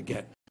we can to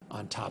get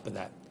on top of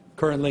that.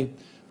 Currently,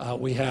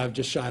 we have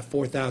just shy of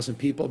 4,000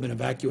 people have been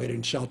evacuated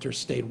in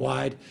shelters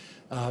statewide.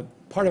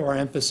 Part of our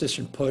emphasis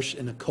and push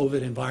in the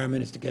COVID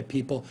environment is to get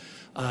people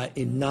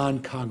in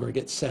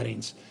non-congregate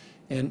settings.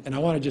 And I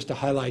wanted just to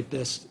highlight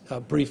this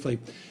briefly.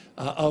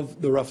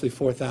 Of the roughly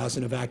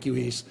 4,000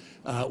 evacuees,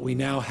 we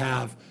now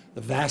have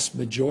the vast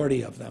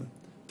majority of them,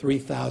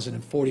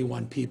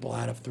 3,041 people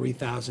out of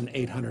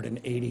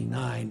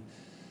 3,889,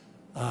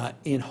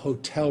 in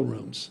hotel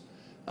rooms.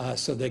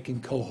 So they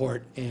can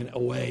cohort in a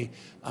way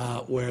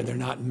where they're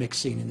not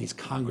mixing in these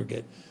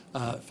congregate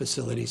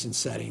facilities and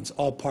settings,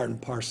 all part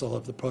and parcel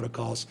of the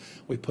protocols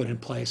we put in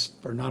place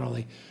for not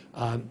only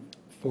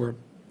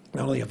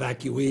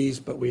evacuees,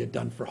 but we had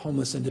done for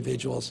homeless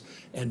individuals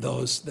and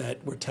those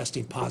that were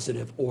testing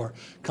positive or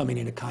coming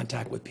into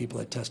contact with people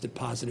that tested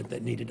positive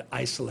that needed to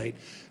isolate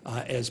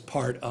as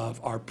part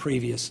of our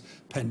previous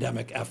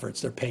pandemic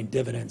efforts. They're paying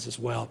dividends as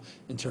well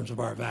in terms of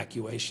our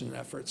evacuation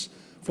efforts.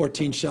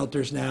 14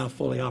 shelters now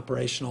fully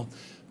operational,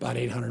 about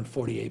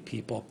 848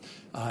 people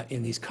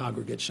in these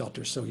congregate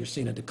shelters. So you're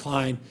seeing a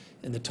decline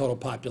in the total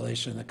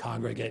population in the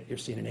congregate. You're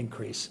seeing an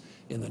increase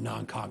in the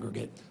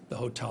non-congregate, the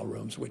hotel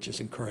rooms, which is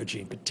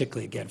encouraging,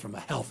 particularly, again, from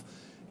a health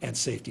and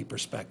safety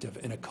perspective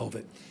in a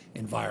COVID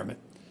environment.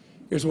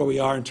 Here's where we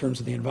are in terms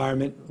of the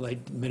environment,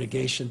 like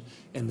mitigation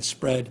and the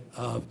spread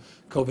of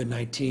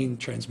COVID-19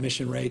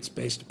 transmission rates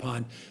based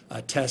upon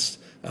tests.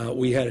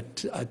 We had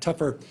a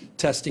tougher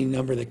testing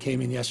number that came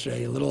in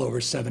yesterday, a little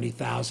over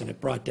 70,000. It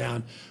brought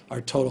down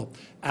our total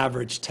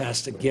average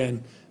test.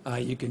 Again,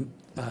 you can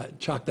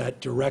chalk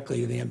that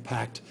directly to the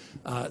impact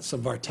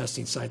some of our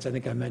testing sites. I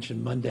think I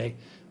mentioned Monday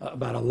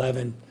about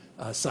 11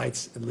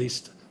 sites, at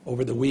least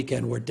over the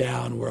weekend, were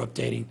down. We're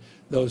updating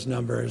those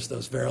numbers,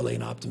 those Verily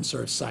and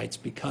OptumServe sites,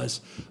 because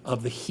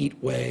of the heat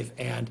wave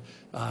and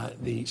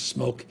the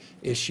smoke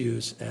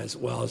issues, as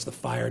well as the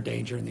fire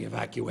danger and the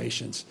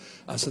evacuations.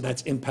 So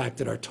that's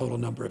impacted our total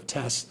number of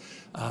tests.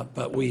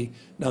 But we,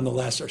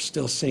 nonetheless, are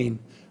still seeing,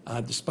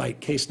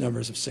 despite case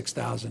numbers of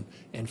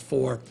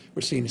 6,004,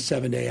 we're seeing a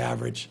 7-day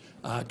average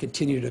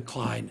continue to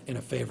decline in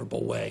a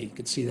favorable way. You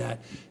can see that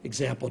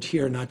exampled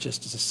here, not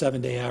just as a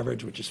 7-day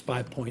average, which is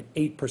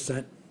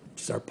 5.8%,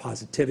 which is our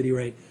positivity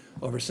rate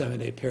over a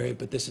 7-day period,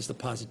 but this is the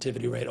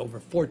positivity rate over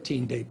a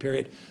 14-day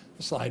period,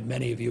 a slide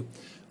many of you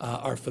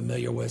are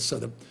familiar with. So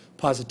the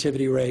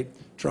positivity rate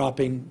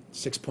dropping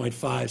 6.5,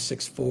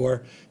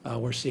 6.4.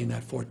 We're seeing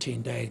that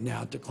 14-day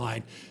now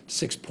decline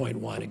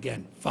 6.1,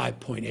 again,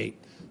 5.8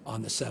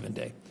 on the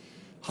 7-day.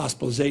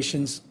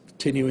 Hospitalizations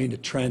continuing to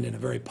trend in a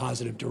very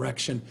positive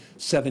direction,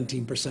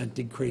 17%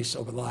 decrease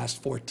over the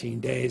last 14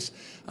 days.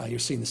 You're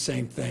seeing the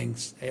same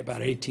things,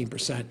 about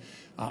 18%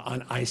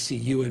 on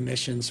ICU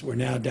admissions. We're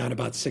now down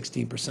about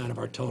 16% of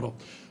our total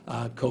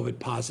COVID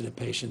positive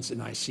patients in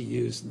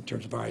ICUs. In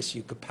terms of our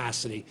ICU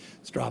capacity,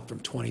 it's dropped from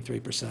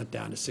 23%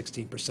 down to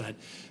 16%.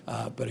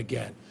 But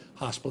again,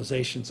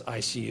 hospitalizations,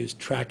 ICUs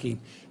tracking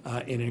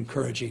in an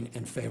encouraging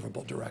and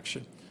favorable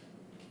direction.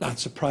 Not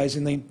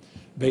surprisingly,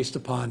 based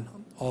upon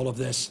all of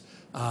this,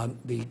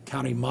 the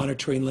county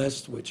monitoring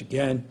list, which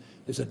again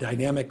is a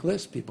dynamic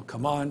list. People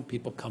come on,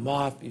 people come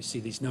off. You see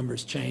these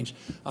numbers change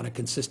on a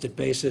consistent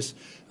basis.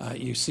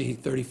 You see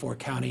 34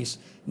 counties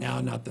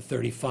now, not the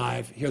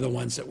 35. Here are the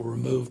ones that were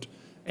removed.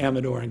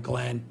 Amador and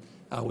Glenn,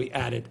 we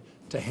added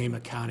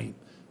Tehama County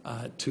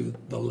to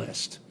the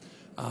list.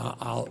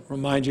 I'll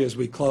remind you as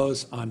we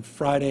close on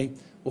Friday,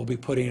 we'll be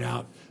putting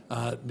out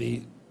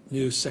the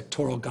new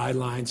sectoral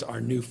guidelines,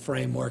 our new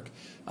framework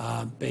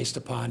based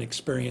upon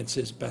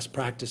experiences, best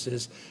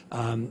practices,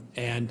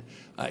 and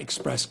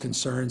expressed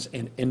concerns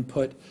and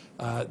input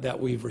that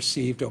we've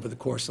received over the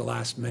course of the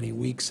last many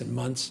weeks and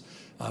months,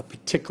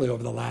 particularly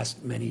over the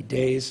last many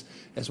days,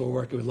 as we're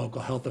working with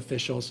local health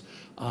officials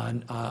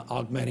on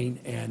augmenting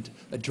and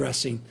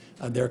addressing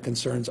their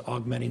concerns,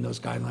 augmenting those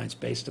guidelines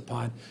based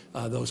upon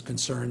those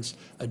concerns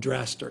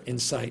addressed or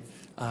insight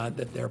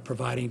that they're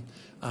providing.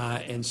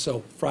 And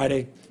so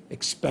Friday,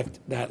 expect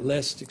that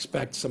list,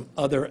 expect some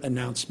other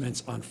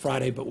announcements on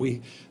Friday, but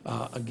we,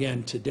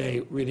 again,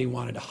 today really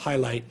wanted to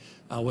highlight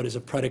what is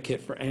a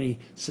predicate for any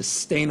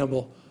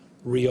sustainable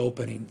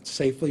reopening,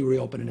 safely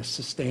reopen in a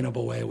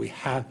sustainable way. We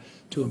have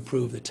to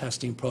improve the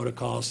testing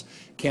protocols.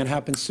 Can't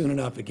happen soon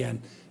enough.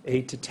 Again,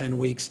 8 to 10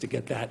 weeks to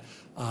get that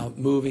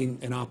moving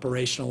and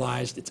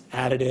operationalized. It's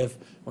additive.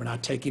 We're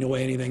not taking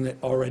away anything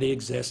that already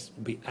exists.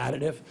 It'll be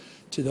additive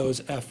to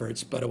those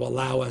efforts, but it will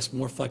allow us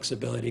more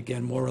flexibility,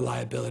 again, more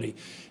reliability,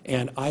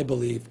 and I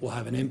believe will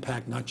have an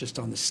impact not just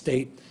on the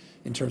state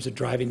in terms of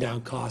driving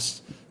down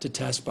costs to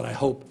test, but I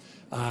hope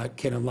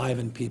can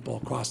enliven people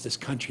across this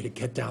country to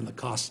get down the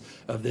cost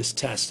of this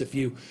test. If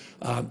you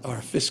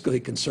are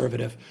fiscally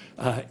conservative,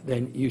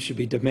 then you should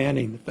be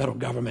demanding the federal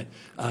government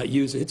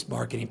use its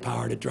marketing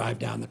power to drive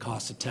down the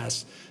cost of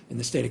tests. In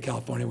the state of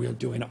California, we are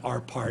doing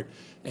our part,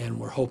 and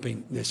we're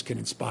hoping this can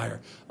inspire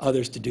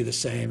others to do the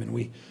same. And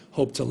we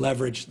hope to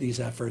leverage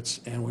these efforts,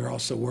 and we're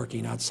also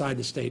working outside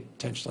the state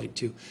potentially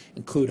to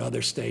include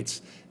other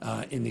states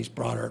in these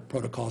broader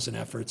protocols and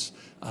efforts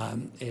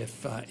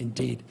if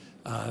indeed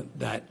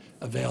that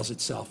avails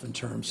itself in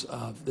terms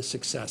of the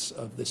success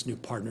of this new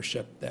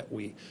partnership that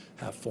we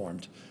have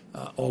formed.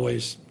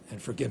 Always,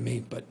 and forgive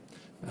me, but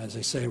as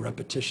they say,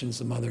 repetition's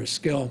the mother of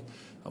skill.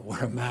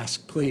 Wear a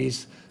mask,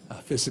 please.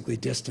 Physically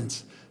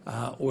distance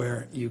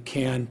where you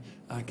can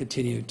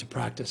continue to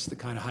practice the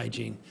kind of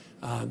hygiene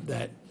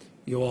that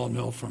you all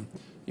know from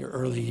your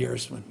early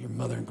years when your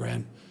mother and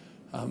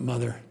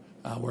grandmother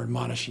were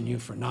admonishing you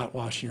for not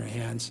washing your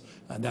hands.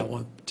 That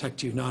will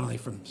protect you not only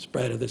from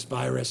spread of this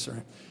virus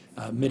or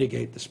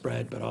mitigate the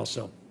spread, but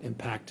also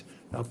impact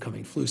the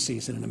upcoming flu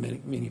season in a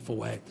meaningful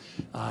way.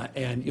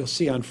 And you'll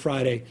see on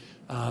Friday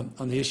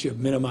on the issue of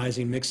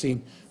minimizing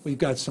mixing, we've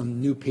got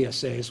some new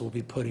PSAs we'll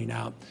be putting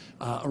out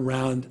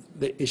around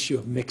the issue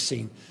of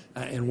mixing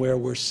and where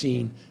we're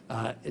seeing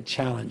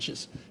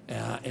challenges.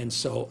 And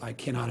so I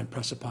cannot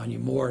impress upon you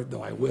more,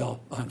 though I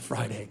will on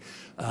Friday,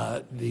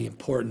 the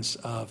importance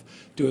of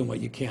doing what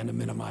you can to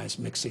minimize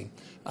mixing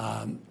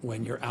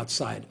when you're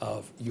outside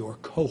of your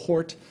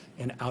cohort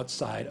and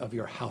outside of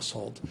your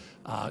household,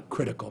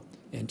 critical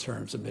in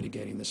terms of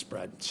mitigating the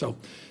spread. So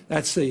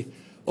that's the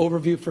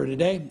overview for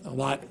today. A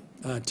lot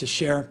to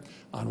share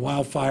on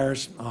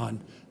wildfires, on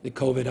the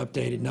COVID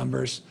updated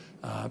numbers,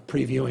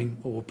 previewing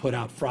what we'll put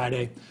out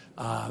Friday,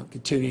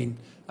 continuing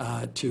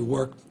to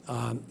work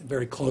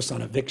very close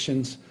on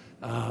evictions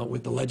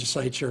with the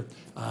legislature,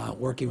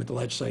 working with the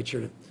legislature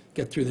to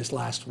get through this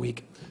last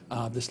week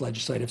of this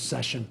legislative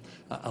session.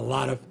 A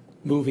lot of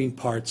moving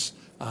parts,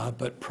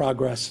 but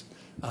progress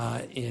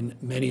in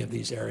many of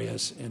these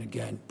areas, and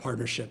again,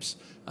 partnerships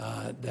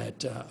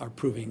that are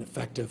proving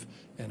effective.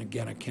 And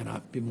again, I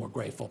cannot be more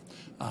grateful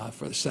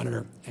for the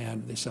Senator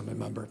and the Assembly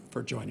member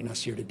for joining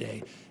us here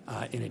today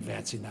in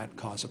advancing that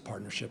cause of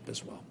partnership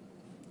as well.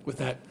 With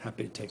that,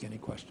 happy to take any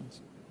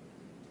questions.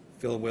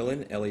 Phil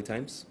Willen, LA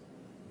Times.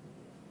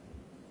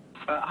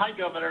 Hi,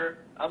 Governor.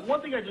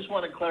 One thing I just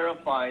want to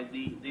clarify,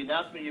 the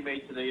announcement you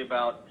made today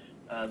about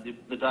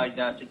the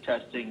diagnostic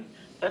testing,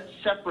 that's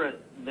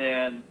separate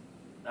than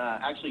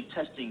actually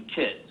testing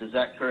kids. Is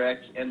that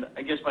correct? And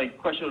I guess my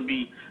question would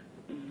be,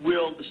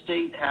 will the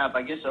state have,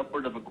 I guess,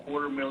 upward of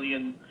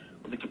 250,000,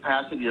 or the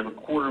capacity of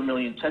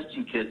 250,000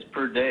 testing kits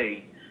per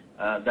day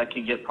that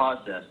can get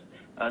processed?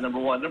 Number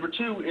one. Number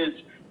two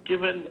is,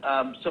 given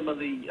some of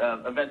the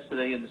events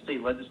today in the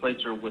state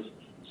legislature with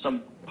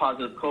some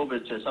positive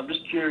COVID tests, I'm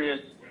just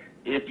curious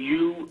if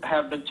you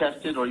have been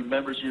tested or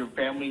members of your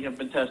family have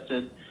been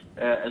tested,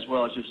 as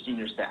well as your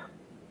senior staff.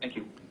 Thank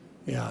you.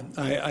 Yeah,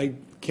 I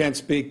can't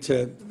speak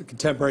to the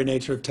contemporary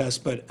nature of tests,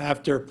 but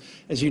after,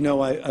 as you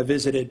know, I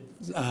visited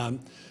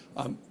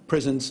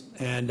prisons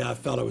and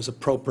felt it was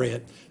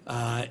appropriate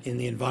in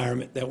the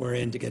environment that we're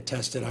in to get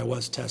tested. I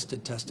was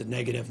tested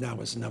negative. That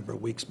was a number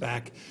of weeks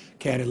back,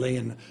 candidly,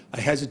 and I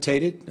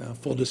hesitated,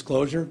 full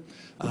disclosure.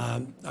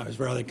 I was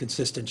rather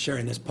consistent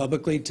sharing this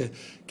publicly to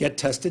get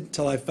tested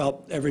until I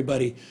felt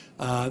everybody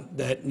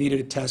that needed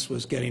a test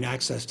was getting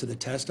access to the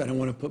test. I didn't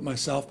want to put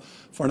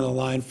myself in front of the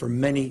line for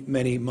many,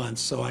 many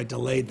months, so I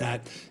delayed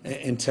that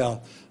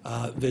until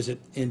visit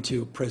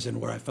into prison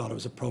where I felt it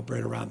was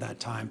appropriate around that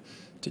time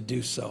to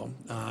do so.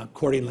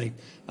 Accordingly,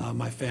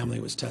 my family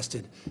was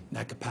tested in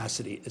that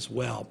capacity as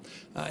well.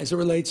 As it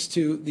relates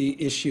to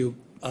the issue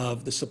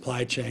of the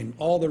supply chain,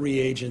 all the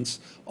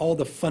reagents, all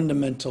the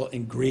fundamental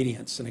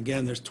ingredients, and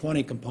again, there's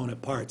 20 component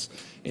parts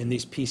in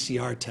these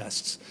PCR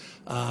tests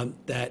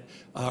that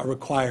are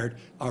required,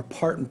 are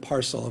part and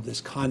parcel of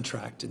this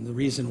contract. And the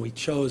reason we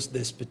chose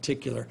this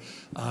particular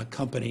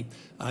company,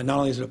 not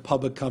only is it a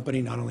public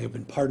company, not only have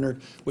been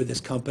partnered with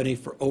this company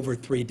for over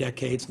 3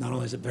 decades, not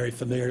only is it very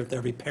familiar with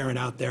every parent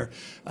out there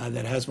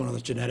that has one of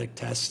those genetic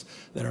tests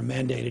that are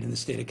mandated in the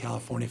state of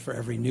California for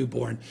every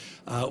newborn.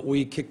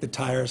 We kicked the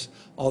tires,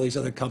 all these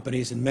other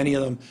companies, and many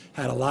of them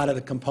had a lot of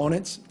the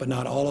components, but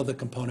not all of the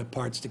component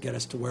parts to get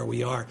us to where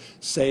we are,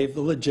 save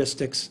the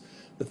logistics,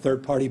 the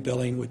third-party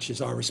billing, which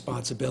is our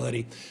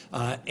responsibility,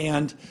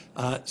 and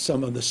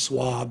some of the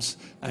swabs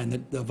and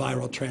the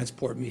viral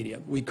transport media.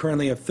 We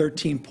currently have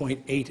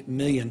 13.8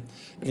 million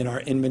in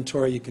our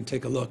inventory. You can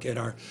take a look at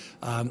our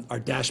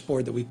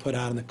dashboard that we put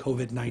out on the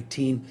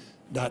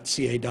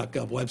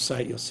COVID-19.ca.gov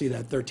website. You'll see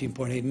that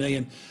 13.8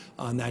 million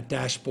on that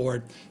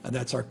dashboard.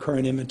 That's our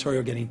current inventory.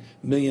 We're getting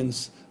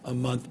millions a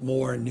month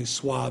more in new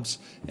swabs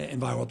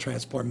and viral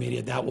transport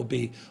media. That will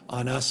be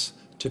on us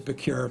to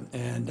procure,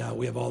 and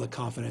we have all the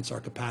confidence,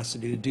 our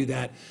capacity to do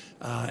that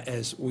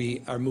as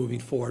we are moving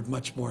forward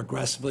much more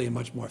aggressively and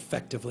much more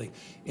effectively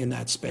in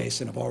that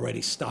space, and have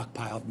already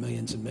stockpiled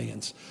millions and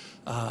millions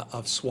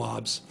of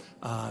swabs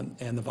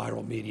and the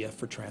viral media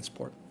for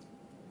transport.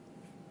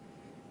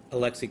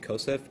 Alexei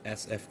Kosev,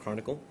 SF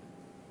Chronicle.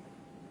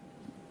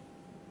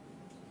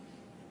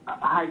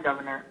 Hi,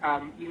 Governor.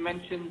 You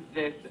mentioned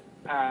this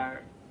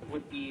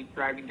would be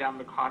driving down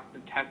the cost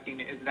of testing.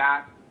 Is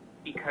that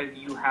because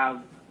you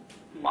have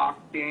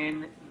locked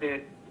in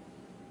this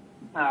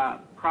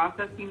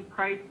processing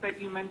price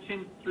that you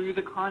mentioned through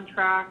the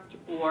contract,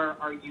 or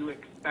are you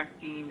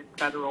expecting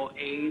federal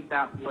aid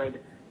that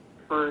would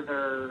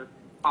further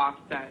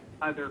offset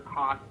other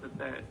costs that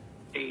the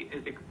state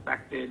is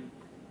expected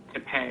to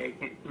pay?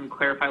 Can you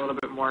clarify a little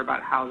bit more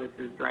about how this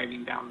is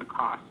driving down the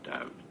cost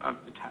of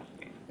the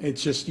testing?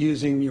 It's just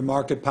using your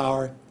market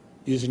power,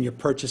 using your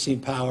purchasing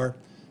power,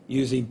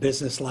 using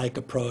business-like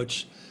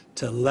approach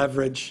to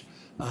leverage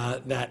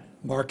that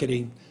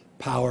marketing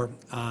power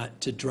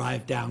to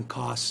drive down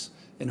costs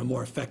in a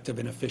more effective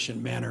and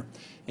efficient manner.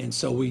 And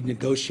so we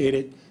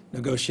negotiated.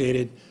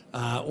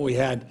 We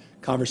had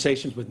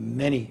conversations with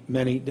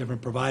many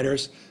different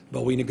providers,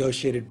 but we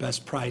negotiated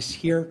best price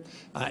here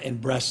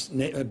and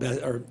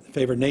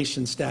favored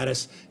nation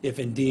status if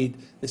indeed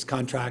this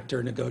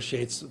contractor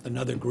negotiates with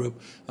another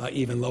group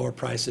even lower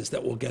prices,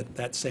 that will get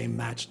that same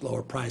matched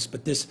lower price.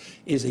 But this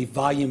is a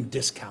volume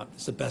discount.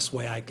 It's the best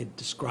way I could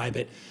describe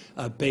it,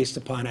 based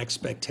upon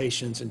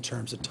expectations in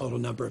terms of total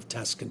number of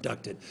tests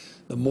conducted.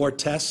 The more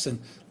tests, and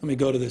let me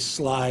go to this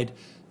slide,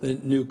 the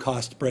new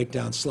cost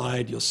breakdown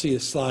slide. You'll see a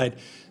slide.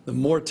 The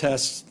more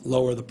tests,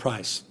 lower the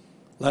price.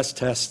 Less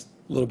tests,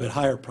 a little bit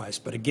higher price.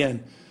 But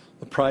again,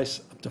 the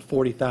price up to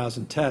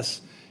 40,000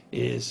 tests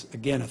is,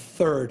 again, a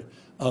third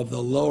of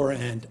the lower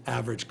end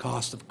average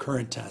cost of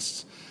current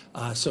tests.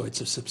 So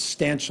it's a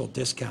substantial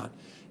discount.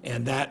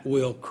 And that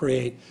will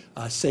create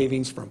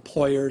savings for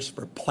employers,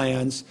 for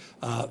plans,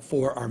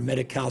 for our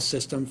Medi-Cal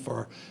system,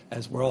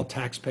 as we're all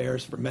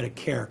taxpayers, for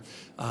Medicare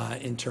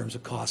in terms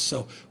of costs.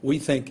 So we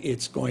think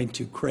it's going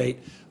to create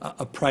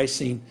a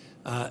pricing,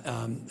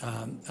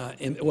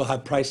 it will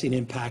have pricing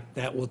impact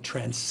that will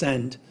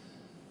transcend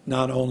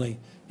not only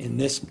in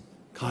this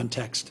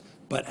context,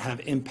 but have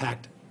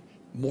impact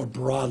more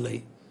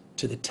broadly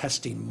to the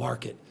testing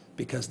market,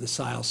 because the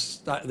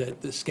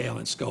scale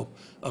and scope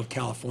of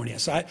California.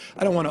 So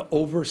I don't want to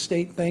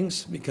overstate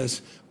things,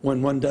 because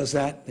when one does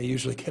that, they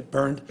usually get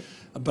burned.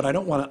 But I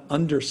don't want to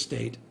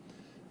understate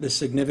the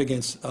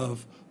significance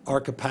of our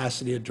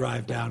capacity to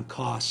drive down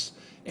costs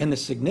and the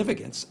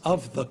significance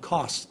of the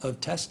cost of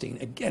testing.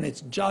 Again,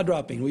 it's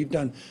jaw-dropping. We've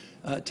done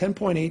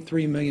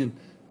 10.83 million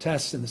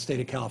tests in the state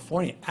of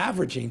California,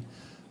 averaging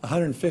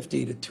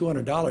 $150 to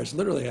 $200.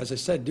 Literally, as I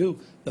said, do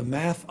the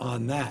math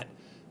on that.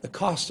 The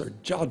costs are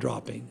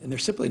jaw-dropping, and they're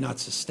simply not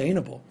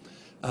sustainable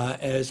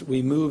as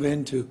we move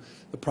into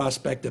the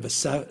prospect of a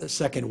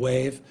second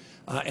wave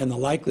and the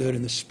likelihood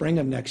in the spring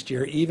of next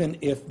year, even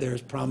if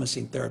there's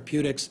promising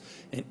therapeutics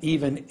and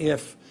even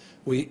if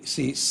we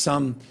see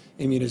some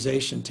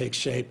immunization take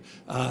shape,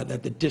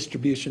 that the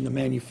distribution, the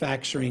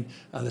manufacturing,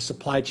 the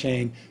supply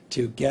chain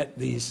to get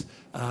these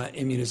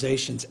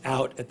immunizations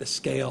out at the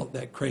scale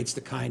that creates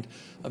the kind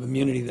of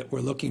immunity that we're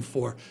looking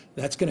for,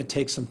 that's going to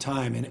take some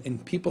time.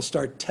 And people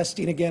start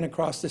testing again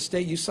across the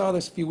state. You saw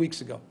this a few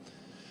weeks ago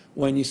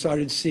when you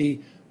started to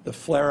see the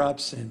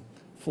flare-ups in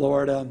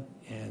Florida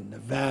and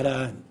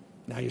Nevada, and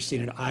now you're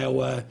seeing it in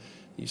Iowa.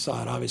 You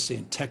saw it obviously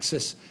in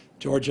Texas,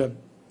 Georgia,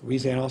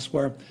 Louisiana,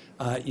 elsewhere.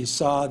 You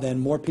saw then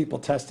more people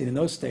testing in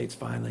those states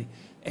finally,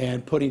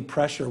 and putting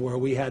pressure where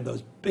we had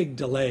those big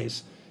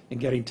delays in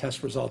getting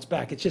test results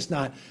back. It's just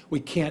not, we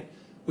can't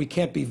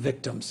be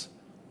victims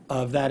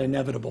of that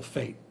inevitable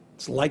fate.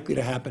 It's likely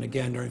to happen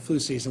again during flu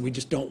season. We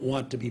just don't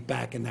want to be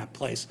back in that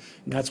place.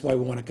 And that's why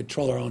we want to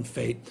control our own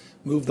fate,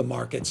 move the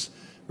markets,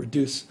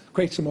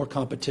 create some more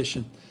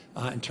competition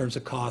in terms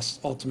of costs,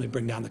 ultimately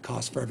bring down the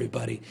cost for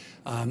everybody.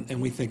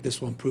 And we think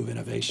this will improve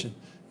innovation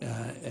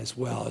as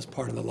well as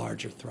part of the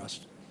larger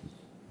thrust.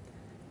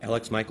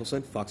 Alex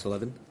Michelson, Fox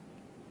 11.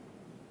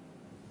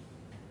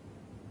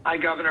 Hi,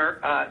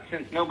 Governor.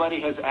 Since nobody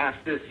has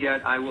asked this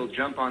yet, I will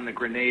jump on the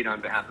grenade on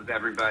behalf of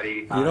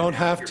everybody. You don't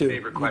have to.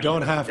 You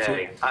don't have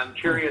to. I'm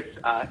curious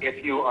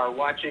if you are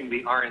watching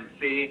the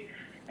RNC,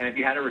 and if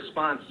you had a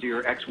response to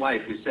your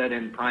ex-wife who said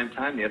in prime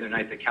time the other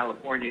night that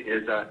California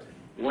is a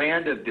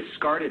land of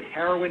discarded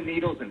heroin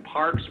needles in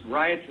parks,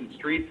 riots in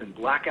streets, and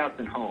blackouts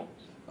in homes.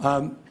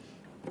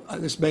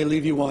 This may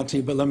leave you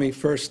wanting, but let me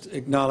first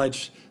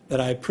acknowledge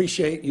that I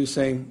appreciate you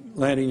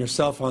landing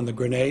yourself on the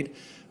grenade.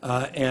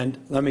 And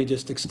let me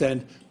just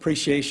extend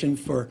appreciation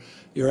for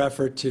your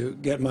effort to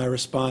get my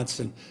response,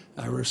 and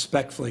I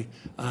respectfully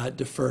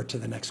defer to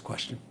the next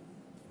question.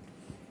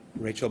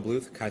 Rachel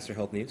Bluth, Kaiser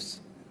Health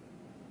News.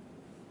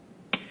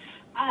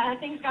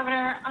 Thanks,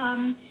 Governor.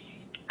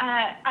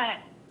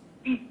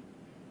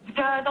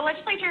 The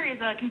legislature is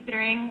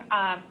considering,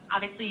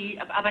 obviously,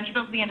 a bunch of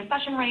bills being into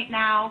session right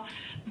now.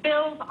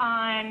 Bills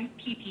on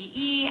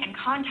PPE and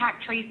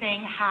contact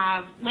tracing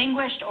have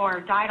languished or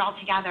died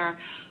altogether.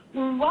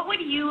 What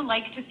would you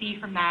like to see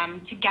from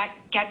them to get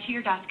get to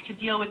your desk to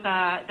deal with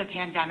the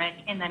pandemic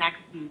in the next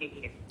few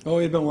days? Well,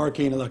 we've been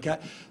working. Look,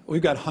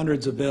 we've got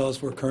hundreds of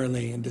bills we're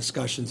currently in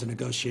discussions and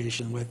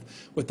negotiation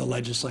with the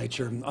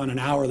legislature on an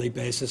hourly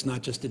basis,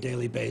 not just a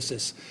daily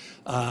basis.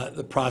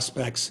 The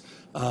prospects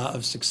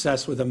of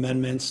success with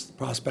amendments, the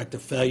prospect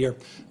of failure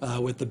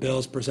with the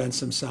bills presents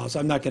themselves.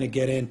 I'm not going to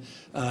get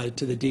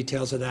into the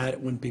details of that. It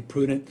wouldn't be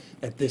prudent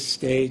at this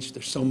stage.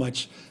 There's so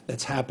much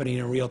that's happening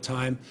in real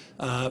time.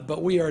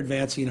 But we are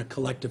advancing a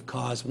collective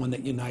cause, one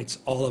that unites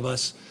all of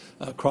us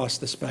across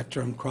the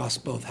spectrum, across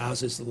both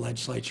houses of the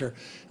legislature,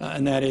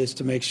 and that is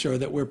to make sure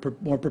that we're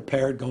more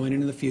prepared going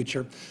into the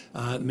future,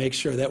 make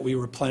sure that we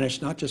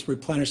replenish, not just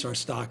replenish our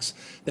stocks,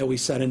 that we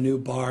set a new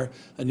bar,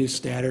 a new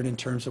standard in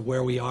terms of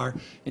where we are,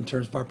 in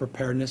terms of our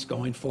preparedness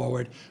going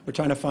forward. We're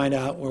trying to find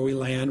out where we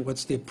land,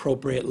 what's the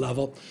appropriate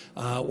level,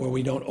 where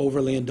we don't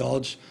overly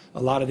indulge.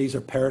 A lot of these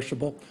are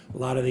perishable. A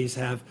lot of these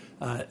have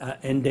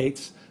end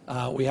dates.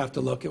 We have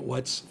to look at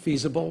what's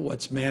feasible,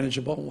 what's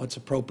manageable, what's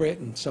appropriate,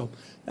 and so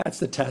that's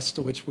the test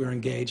to which we're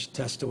engaged,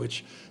 test to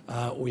which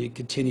we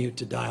continue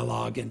to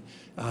dialogue, and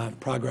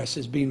progress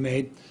is being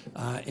made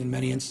in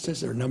many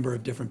instances. There are a number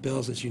of different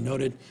bills, as you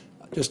noted,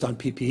 just on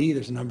PPE.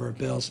 There's a number of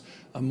bills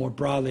more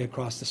broadly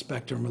across the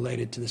spectrum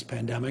related to this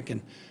pandemic,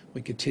 and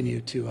we continue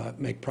to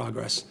make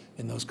progress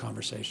in those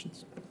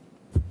conversations.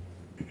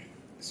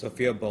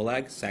 Sophia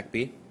Bolag,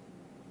 SACB.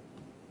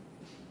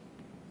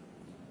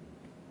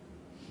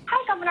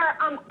 Hi, Governor.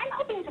 I'm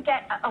hoping to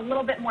get a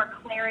little bit more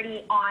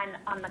clarity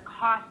on the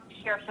cost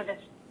here for this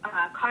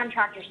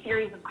contract or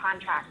series of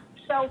contracts.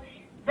 So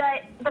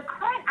the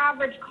current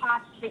average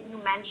cost that you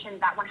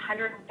mentioned, that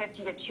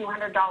 $150 to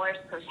 $200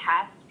 per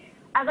test,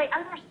 as I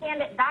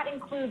understand it, that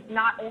includes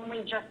not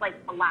only just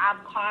like the lab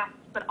costs,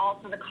 but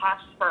also the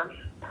costs for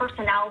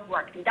personnel who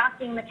are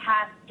conducting the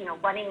test,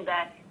 running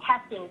the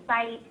testing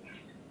site,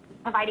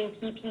 providing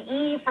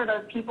PPE for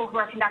those people who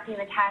are conducting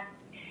the test.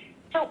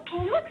 So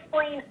can you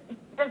explain,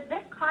 does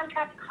this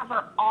contract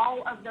cover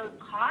all of those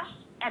costs?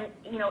 And,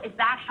 is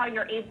that how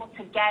you're able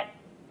to get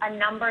a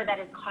number that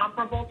is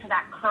comparable to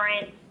that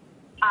current,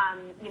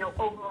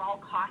 overall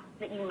cost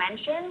that you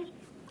mentioned?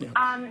 Yeah.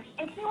 And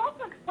can you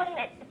also explain,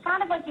 it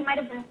sounded like you might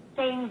have been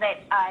saying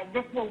that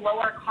this will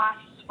lower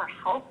costs for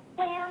health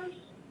plans.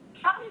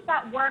 How does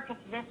that work if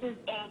this is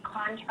a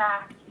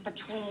contract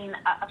between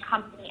a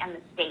company and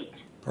the state?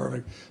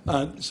 Perfect.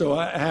 So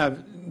I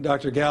have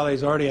Dr.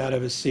 Galley's already out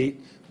of his seat,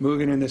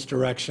 moving in this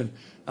direction,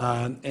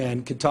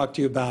 and could talk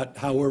to you about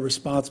how we're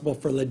responsible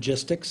for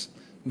logistics,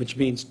 which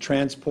means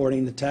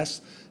transporting the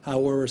tests, how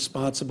we're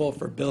responsible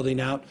for building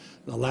out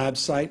the lab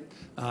site,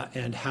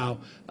 and how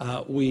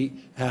we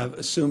have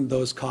assumed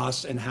those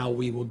costs and how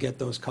we will get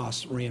those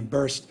costs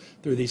reimbursed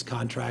through these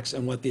contracts,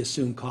 and what the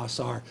assumed costs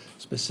are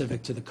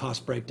specific to the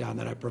cost breakdown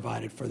that I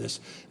provided for this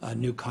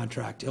new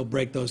contract. He'll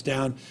break those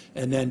down,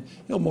 and then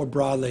he'll more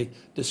broadly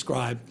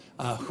describe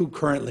who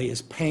currently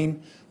is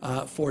paying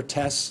for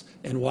tests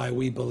and why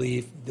we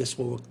believe this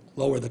will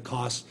lower the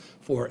costs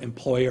for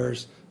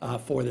employers,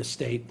 for the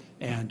state,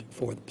 and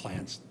for the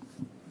plans.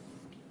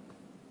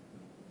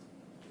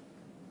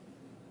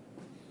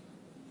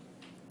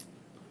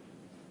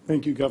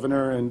 Thank you,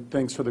 Governor, and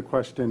thanks for the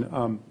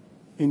question.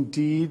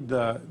 Indeed,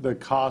 the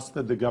cost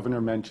that the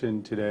Governor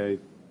mentioned today,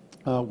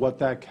 what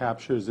that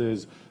captures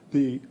is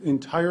the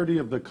entirety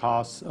of the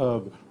costs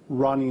of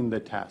running the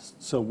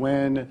test. So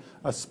when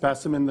a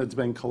specimen that's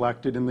been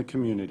collected in the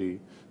community,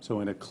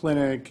 so in a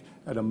clinic,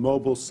 at a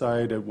mobile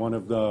site, at one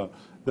of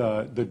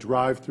the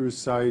drive-through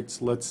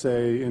sites, let's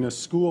say in a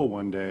school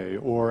one day,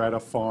 or at a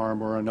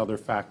farm or another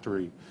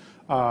factory,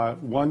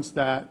 once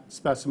that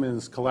specimen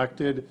is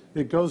collected,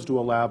 it goes to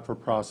a lab for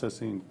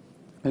processing.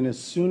 And as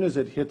soon as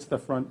it hits the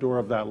front door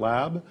of that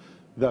lab,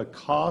 the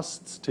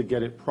costs to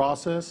get it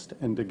processed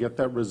and to get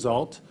that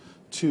result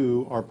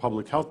to our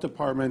public health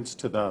departments,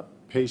 to the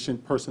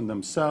patient person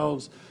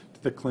themselves,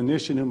 to the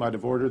clinician who might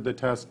have ordered the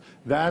test,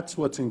 that's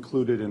what's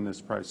included in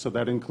this price. So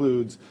that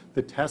includes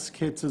the test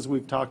kits, as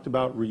we've talked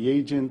about,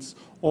 reagents,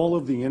 all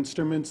of the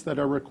instruments that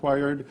are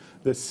required,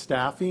 the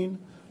staffing,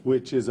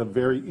 which is a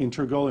very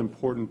integral,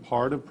 important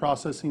part of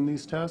processing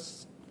these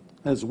tests,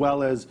 as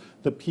well as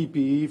the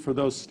PPE for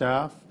those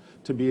staff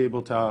to be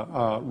able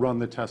to run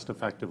the test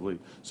effectively.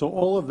 So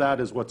all of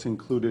that is what's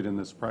included in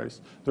this price.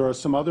 There are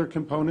some other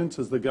components,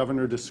 as the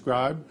Governor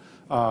described.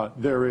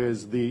 There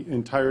is the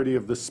entirety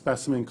of the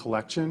specimen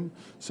collection.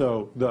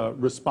 So the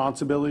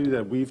responsibility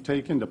that we've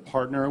taken to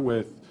partner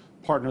with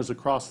partners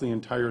across the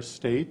entire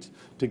state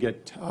to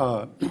get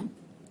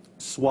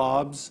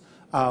swabs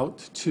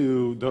out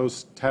to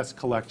those test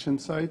collection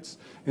sites.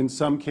 In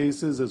some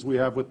cases, as we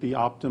have with the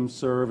Optum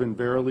Serve and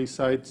Verily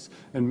sites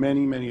and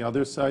many, many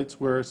other sites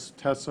where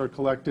tests are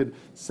collected,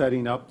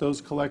 setting up those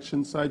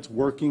collection sites,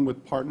 working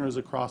with partners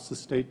across the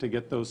state to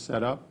get those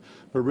set up,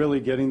 but really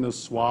getting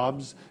those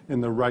swabs in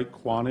the right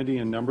quantity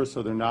and number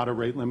so they're not a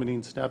rate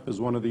limiting step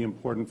is one of the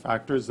important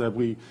factors that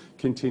we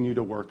continue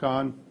to work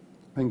on.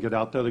 and get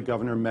out there. The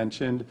governor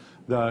mentioned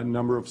the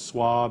number of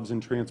swabs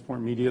and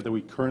transport media that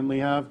we currently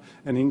have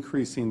and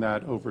increasing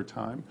that over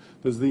time.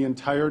 There's the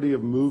entirety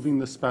of moving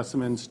the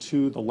specimens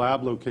to the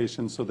lab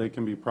location so they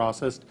can be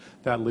processed.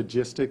 That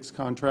logistics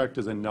contract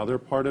is another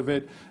part of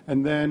it.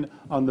 And then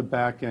on the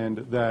back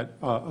end, that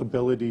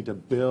ability to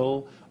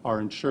bill our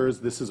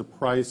insurers. This is a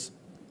price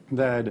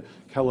that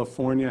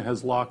California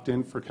has locked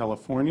in for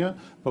California,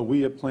 but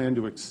we have planned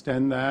to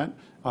extend that.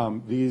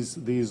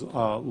 These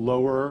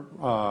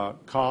lower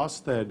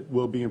costs that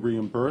will be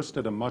reimbursed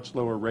at a much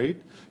lower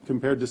rate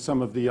compared to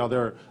some of the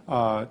other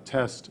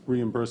test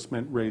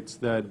reimbursement rates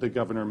that the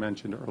governor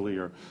mentioned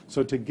earlier.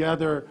 So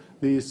together,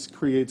 this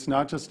creates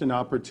not just an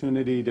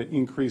opportunity to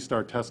increase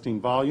our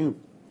testing volume,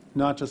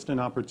 not just an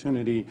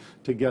opportunity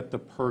to get the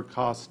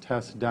per-cost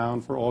test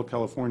down for all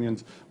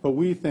Californians, but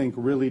we think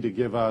really to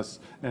give us,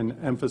 and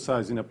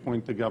emphasizing a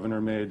point the governor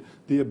made,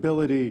 the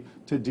ability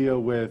to deal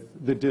with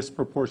the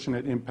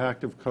disproportionate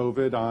impact of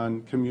COVID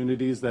on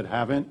communities that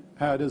haven't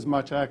had as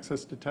much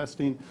access to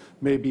testing,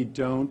 maybe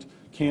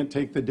can't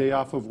take the day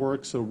off of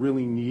work, so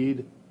really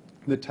need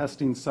the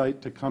testing site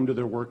to come to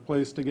their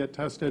workplace to get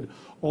tested.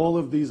 All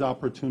of these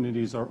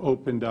opportunities are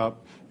opened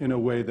up in a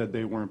way that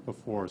they weren't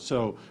before.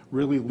 So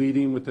really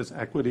leading with this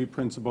equity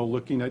principle,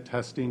 looking at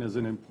testing as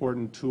an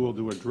important tool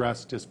to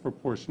address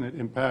disproportionate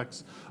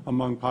impacts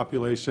among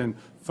population,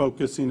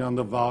 focusing on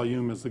the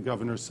volume, as the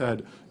governor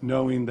said,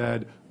 knowing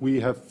that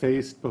we have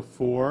faced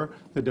before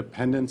the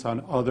dependence on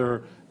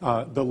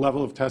the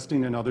level of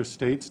testing in other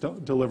states to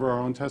deliver our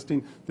own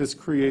testing. This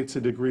creates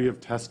a degree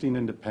of testing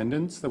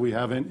independence that we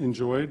haven't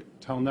enjoyed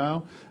till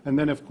now. And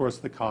then, of course,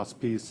 the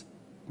cost piece,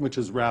 which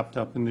is wrapped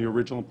up in the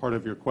original part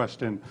of your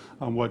question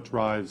on what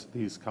drives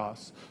these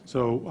costs.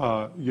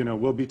 So,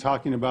 we'll be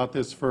talking about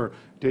this for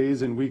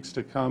days and weeks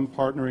to come,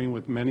 partnering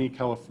with many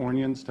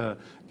Californians to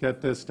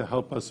get this to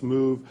help us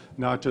move,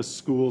 not just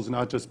schools,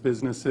 not just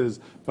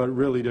businesses, but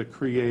really to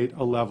create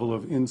a level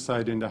of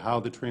insight into how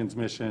the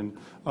transmission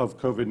of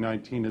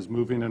COVID-19 is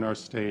moving in our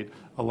state,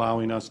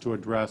 allowing us to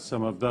address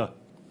some of the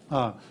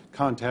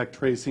contact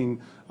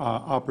tracing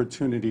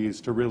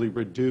opportunities to really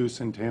reduce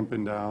and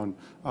tampen down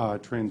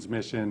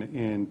transmission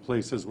in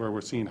places where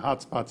we're seeing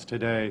hotspots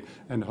today,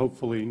 and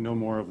hopefully no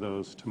more of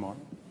those tomorrow.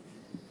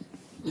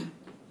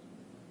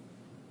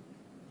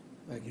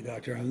 Thank you,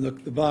 Doctor.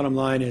 Look, the bottom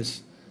line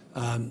is,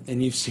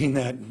 and you've seen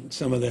that in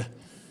some of the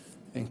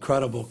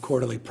incredible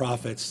quarterly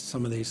profits,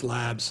 some of these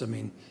labs, I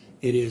mean,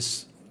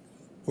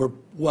 we're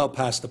well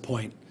past the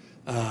point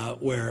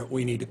where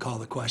we need to call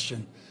the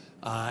question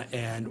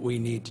and we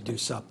need to do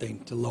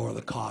something to lower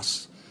the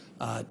costs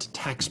to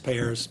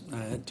taxpayers,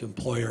 to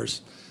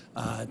employers,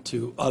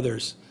 to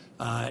others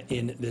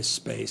in this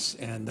space,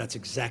 and that's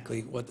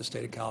exactly what the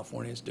state of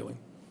California is doing.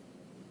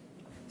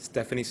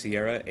 Stephanie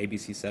Sierra,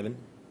 ABC 7.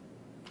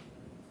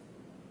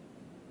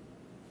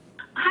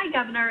 Hi,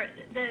 Governor.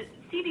 The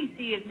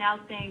CDC is now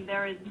saying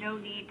there is no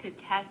need to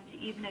test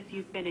even if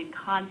you've been in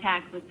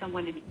contact with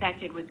someone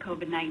infected with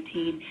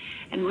COVID-19.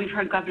 And we've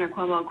heard Governor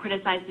Cuomo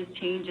criticize this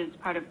change as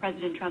part of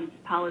President Trump's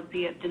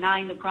policy of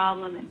denying the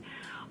problem and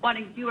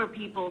wanting fewer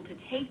people to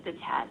take the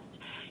test.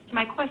 So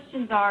my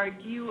questions are,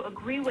 do you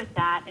agree with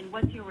that, and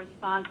what's your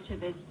response to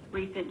this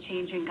recent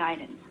change in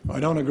guidance? I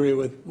don't agree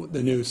with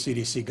the new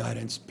CDC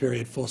guidance,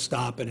 period, full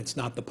stop, and it's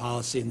not the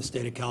policy in the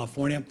state of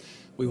California.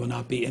 We will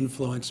not be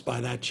influenced by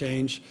that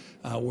change.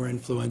 We're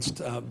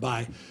influenced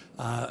by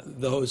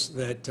those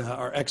that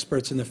are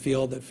experts in the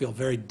field that feel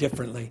very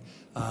differently.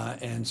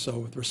 And so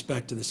with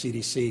respect to the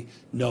CDC,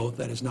 no,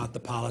 that is not the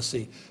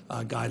policy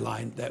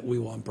guideline that we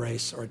will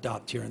embrace or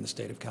adopt here in the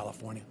state of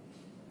California.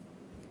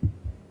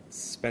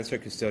 Spencer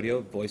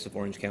Custodio, Voice of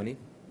Orange County.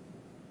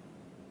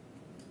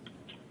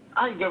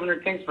 Hi,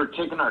 Governor. Thanks for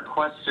taking our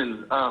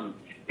questions.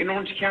 In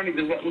Orange County,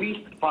 there's at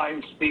least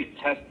 5 state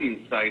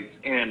testing sites,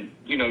 and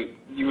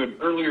you had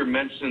earlier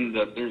mentioned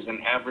that there's an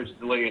average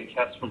delay in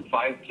tests from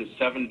 5 to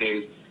 7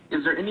 days.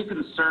 Is there any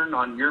concern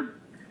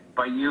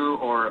by you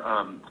or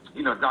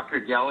Dr.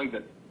 Galley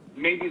that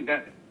maybe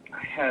that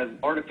has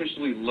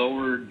artificially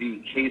lowered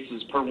the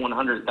cases per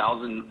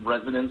 100,000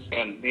 residents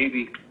and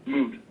maybe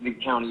moved the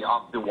county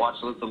off the watch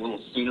list a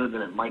little sooner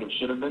than it might have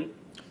should have been?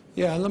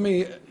 Yeah, I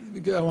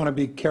want to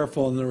be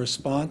careful in the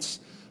response.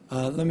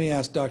 Let me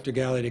ask Dr.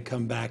 Galley to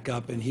come back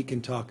up, and he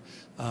can talk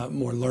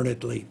more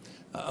learnedly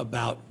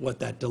about what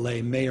that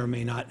delay may or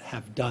may not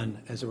have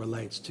done as it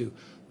relates to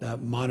the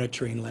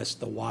monitoring list,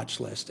 the watch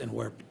list, and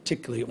where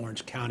particularly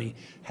Orange County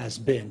has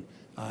been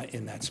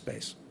in that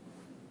space.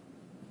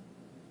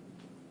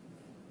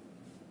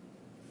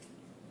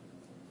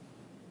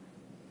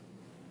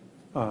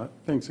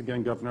 Thanks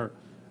again, Governor.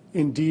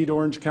 Indeed,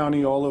 Orange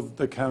County, all of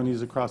the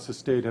counties across the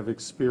state have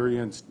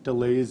experienced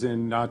delays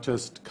in not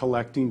just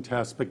collecting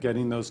tests, but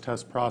getting those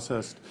tests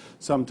processed.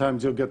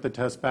 Sometimes you'll get the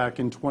test back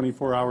in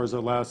 24 hours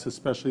or less,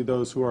 especially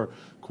those who are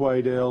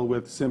quite ill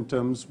with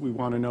symptoms. We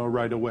want to know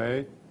right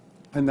away,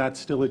 and that's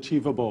still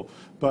achievable.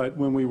 But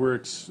when we were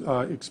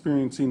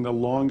experiencing the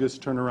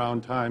longest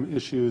turnaround time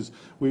issues,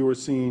 we were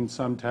seeing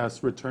some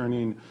tests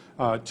returning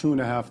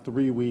 2.5,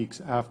 3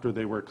 weeks after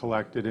they were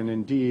collected. And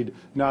indeed,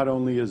 not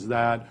only is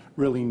that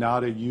really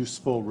not a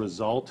useful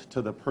result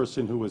to the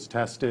person who was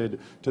tested,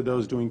 to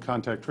those doing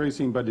contact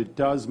tracing, but it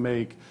does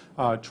make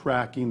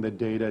tracking the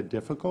data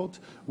difficult.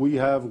 We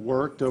have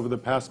worked over the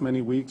past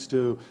many weeks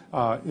to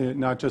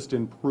not just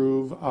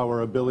improve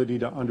our ability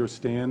to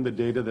understand the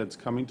data that's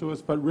coming to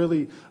us, but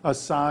really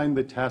assign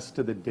the test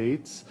to the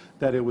dates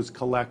that it was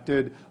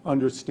collected,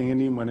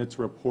 understanding when it's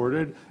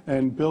reported,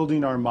 and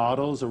building our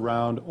models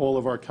around all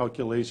of our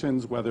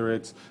calculations, whether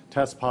it's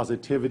test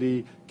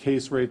positivity,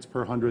 case rates per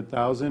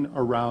 100,000,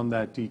 around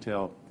that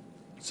detail.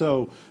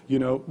 So, you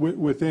know,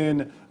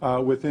 within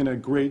a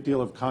great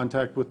deal of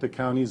contact with the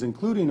counties,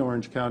 including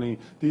Orange County,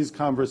 these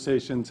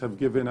conversations have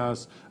given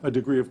us a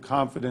degree of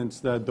confidence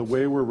that the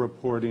way we're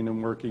reporting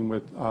and working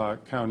with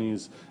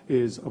counties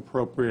is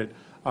appropriate.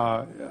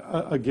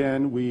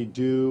 Again, we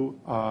do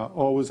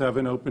always have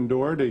an open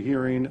door to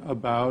hearing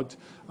about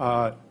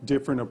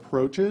different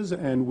approaches,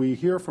 and we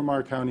hear from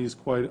our counties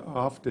quite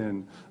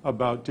often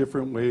about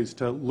different ways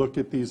to look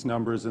at these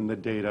numbers and the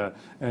data.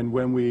 And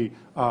when we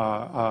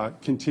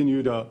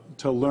continue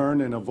to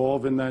learn and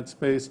evolve in that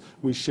space,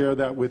 we share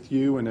that with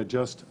you and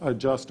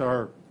adjust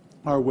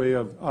our way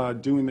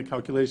of doing the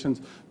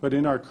calculations. But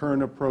in our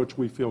current approach,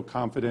 we feel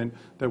confident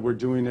that we're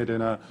doing it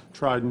in a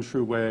tried and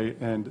true way,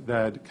 and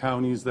that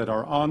counties that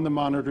are on the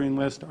monitoring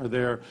list are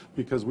there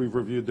because we've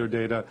reviewed their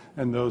data,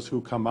 and those who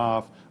come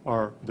off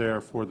are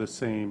there for the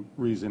same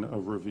reason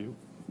of review.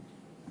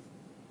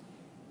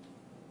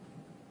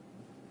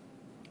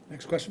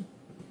 Next question.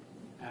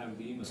 Adam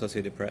Beam,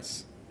 Associated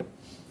Press.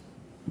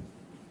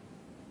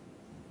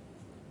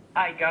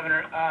 Hi,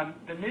 Governor.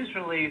 The news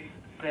release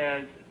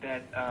says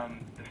that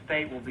the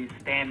state will be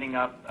standing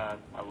up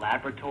a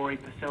laboratory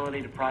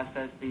facility to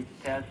process these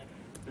tests.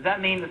 Does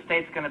that mean the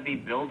state's going to be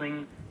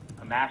building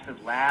a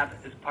massive lab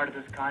as part of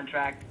this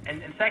contract?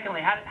 And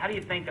secondly, how do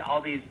you think that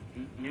all these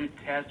new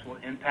tests will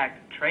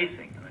impact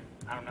tracing? I mean,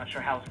 I'm not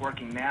sure how it's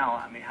working now.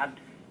 I mean,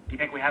 do you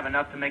think we have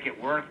enough to make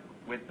it work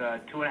with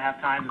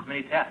 2.5 times as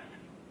many tests?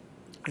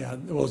 Yeah,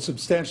 we'll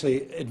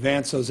substantially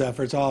advance those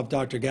efforts. I'll have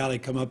Dr. Galley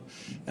come up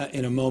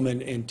in a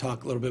moment and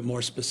talk a little bit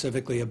more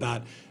specifically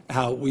about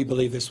how we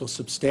believe this will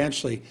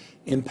substantially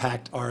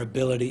impact our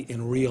ability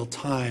in real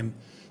time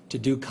to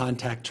do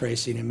contact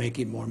tracing and make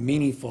it more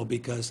meaningful,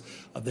 because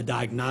of the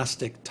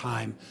diagnostic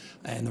time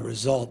and the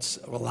results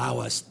will allow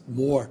us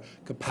more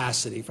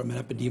capacity from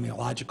an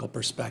epidemiological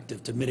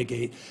perspective to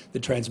mitigate the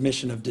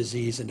transmission of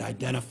disease and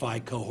identify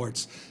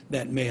cohorts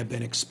that may have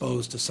been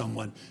exposed to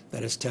someone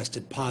that has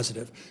tested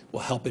positive. Will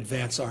help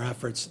advance our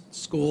efforts in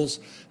schools,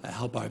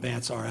 help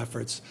advance our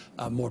efforts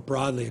more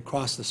broadly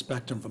across the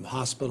spectrum, from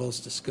hospitals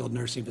to skilled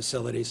nursing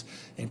facilities,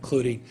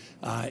 including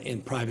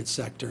in private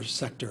sector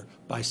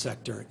by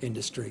sector,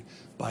 industry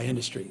by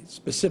industry.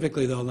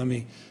 Specifically, though, let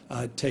me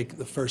take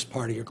the first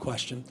part of your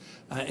question,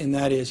 and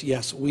that is,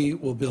 yes, we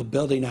will be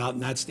building out,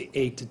 and that's the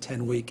 8 to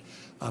 10 week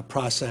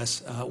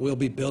process. We'll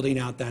be building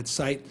out that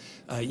site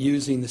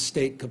using the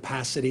state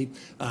capacity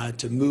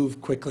to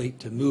move quickly,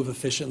 to move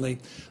efficiently,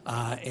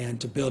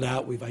 and to build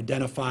out. We've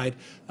identified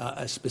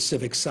a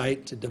specific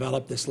site to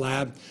develop this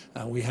lab.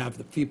 We have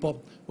the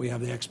people, we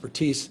have the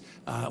expertise,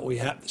 we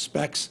have the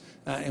specs,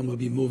 and we'll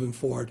be moving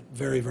forward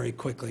very, very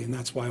quickly. And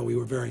that's why we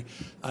were very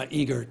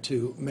eager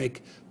to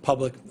make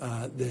public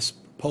this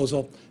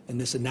proposal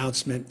and this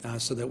announcement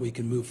so that we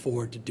can move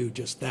forward to do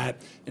just that.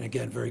 And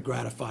again, very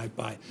gratified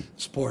by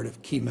support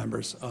of key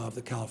members of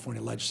the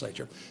California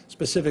legislature.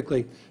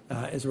 Specifically,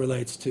 as it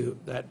relates to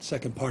that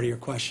second part of your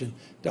question,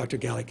 Dr.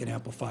 Galley can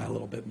amplify a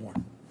little bit more.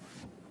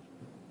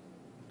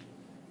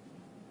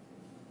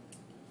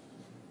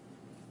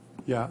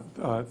 Yeah,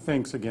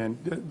 thanks again.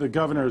 The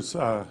governor's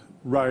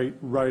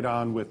right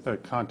on with the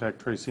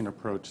contact tracing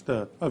approach.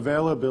 The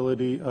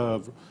availability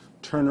of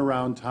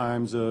turnaround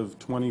times of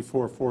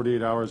 24,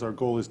 48 hours, our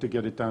goal is to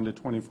get it down to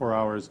 24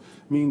 hours,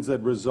 means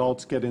that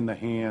results get in the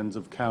hands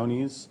of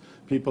counties,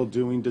 people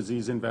doing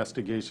disease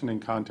investigation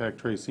and contact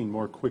tracing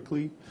more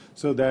quickly,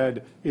 so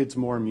that it's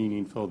more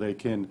meaningful. They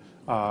can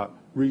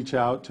reach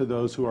out to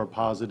those who are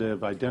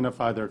positive,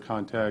 identify their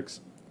contacts,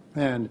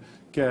 and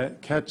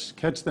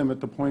catch them at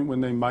the point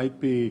when they might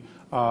be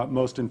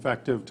most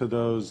effective to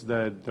those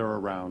that they're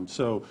around.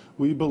 So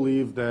we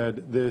believe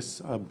that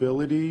this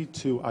ability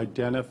to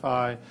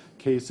identify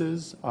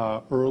cases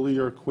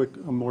earlier,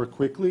 more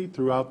quickly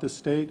throughout the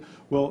state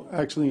will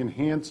actually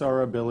enhance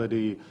our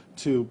ability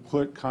to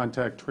put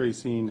contact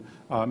tracing,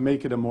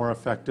 make it a more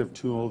effective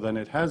tool than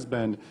it has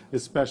been,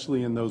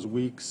 especially in those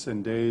weeks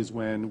and days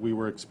when we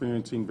were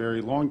experiencing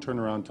very long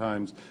turnaround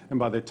times. And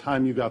by the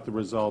time you got the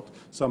result,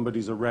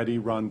 somebody's already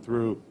run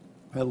through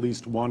at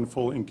least one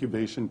full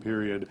incubation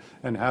period,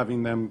 and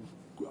having them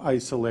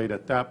isolate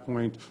at that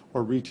point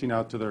or reaching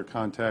out to their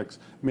contacts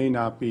may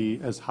not be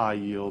as high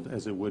yield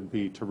as it would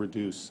be to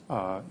reduce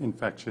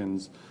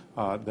infections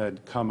that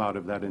come out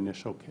of that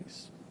initial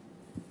case.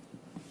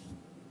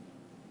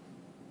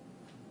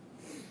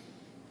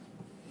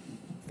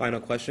 Final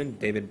question,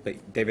 David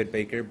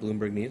Baker,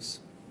 Bloomberg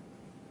News.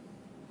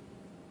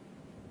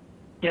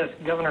 Yes,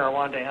 Governor, I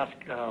wanted to ask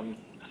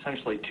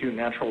essentially two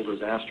natural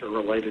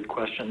disaster-related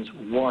questions.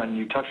 One,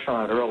 you touched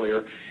on it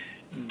earlier.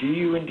 Do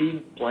you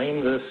indeed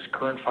blame this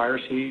current fire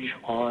siege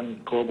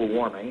on global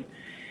warming?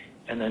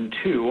 And then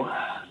two,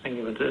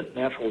 thinking of a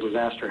natural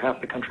disaster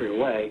half the country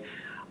away,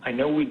 I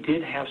know we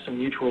did have some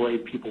mutual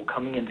aid people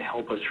coming in to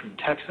help us from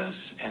Texas,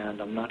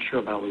 and I'm not sure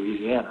about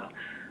Louisiana,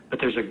 but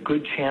there's a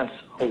good chance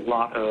a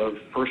lot of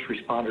first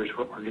responders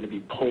are going to be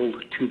pulled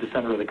to the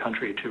center of the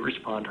country to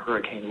respond to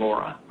Hurricane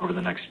Laura over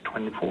the next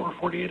 24 or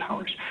 48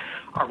 hours.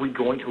 Are we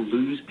going to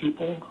lose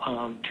people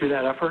to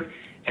that effort?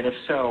 And if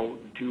so,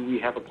 do we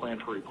have a plan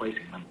for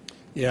replacing them?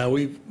 Yeah,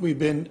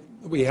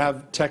 we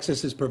have,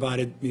 Texas has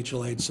provided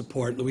mutual aid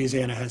support.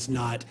 Louisiana has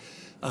not.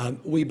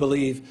 We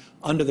believe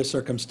under the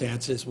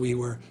circumstances we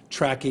were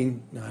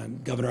tracking,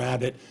 Governor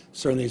Abbott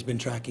certainly has been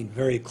tracking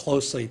very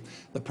closely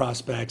the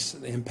prospects,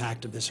 the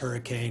impact of this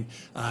hurricane,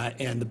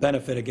 and the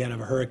benefit again of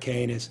a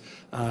hurricane is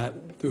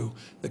through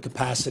the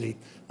capacity,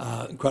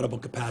 incredible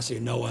capacity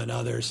of NOAA and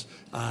others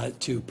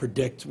to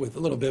predict with a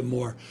little bit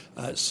more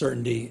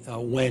certainty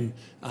when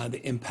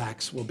the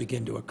impacts will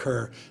begin to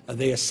occur.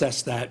 They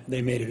assessed that,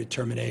 they made a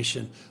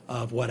determination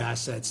of what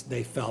assets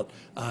they felt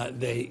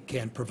they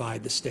can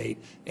provide the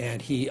state,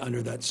 and he,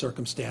 under that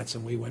circumstance,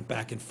 and we went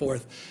back and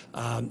forth,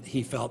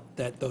 he felt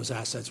that those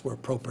assets were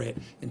appropriate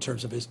in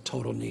terms of his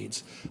total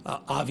needs.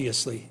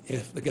 Obviously,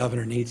 if the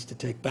governor needs to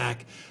take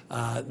back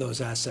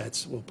those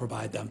assets, we'll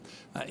provide them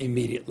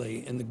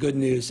immediately. And the good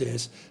news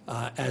is,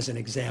 as an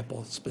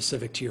example,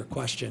 specific to your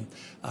question,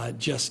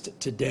 just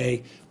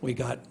today we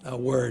got a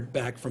word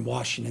back from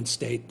Washington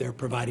State. They're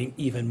providing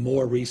even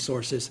more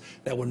resources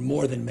that would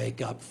more than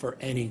make up for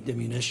any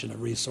diminution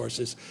of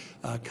resources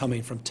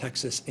coming from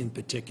Texas in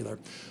particular.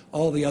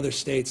 All the other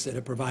states that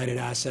have provided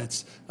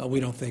assets, we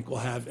don't think will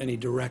have any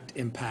direct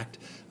impact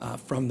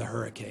from the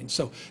hurricane.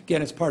 So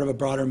again, it's part of a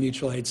broader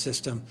mutual aid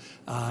system.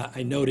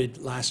 I noted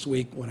last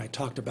week when I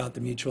talked about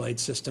the mutual aid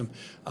system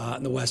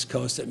on the West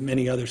Coast that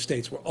many other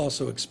states were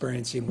also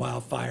experiencing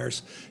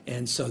wildfires,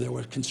 and so there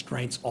were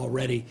constraints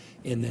already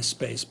in this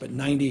space. But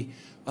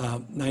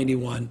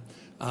 91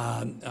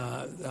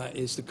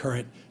 is the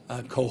current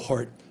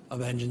cohort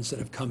of engines that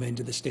have come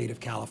into the state of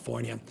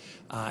California,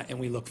 and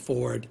we look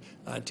forward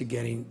to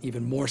getting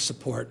even more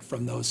support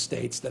from those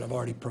states that have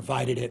already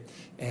provided it.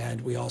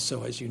 And we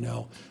also, as you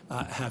know,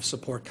 have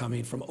support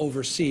coming from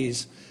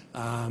overseas.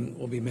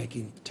 We'll be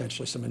making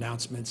potentially some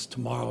announcements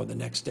tomorrow or the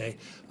next day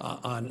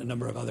on a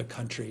number of other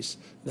countries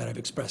that have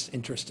expressed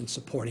interest in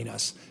supporting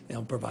us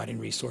and providing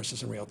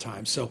resources in real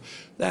time. So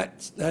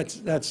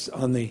that's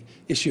on the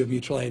issue of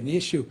mutual aid. And the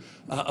issue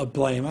of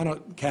blame, I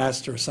don't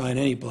cast or assign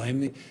any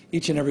blame.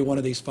 Each and every one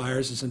of these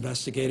fires is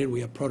investigated. We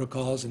have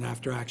protocols and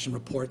after-action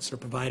reports that are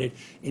provided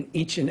in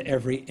each and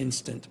every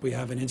instant. We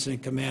have an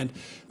incident command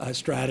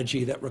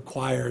strategy that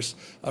requires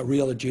a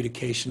real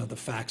adjudication of the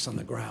facts on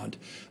the ground.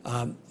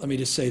 Let me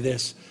just say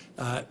this,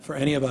 for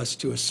any of us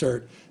to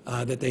assert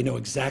that they know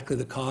exactly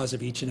the cause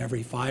of each and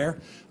every fire,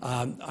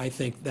 I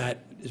think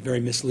that is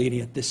very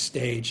misleading at this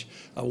stage.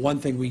 One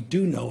thing we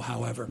do know,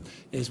 however,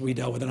 is we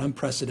dealt with an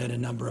unprecedented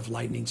number of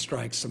lightning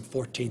strikes, some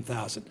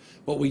 14,000.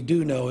 What we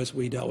do know is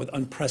we dealt with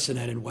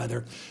unprecedented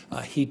weather,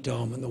 heat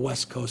dome on the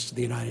west coast of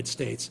the United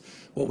States.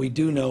 What we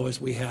do know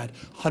is we had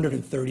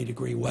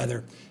 130-degree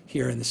weather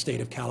here in the state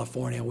of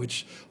California,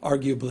 which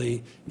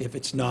arguably, if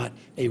it's not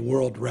a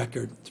world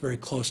record, it's very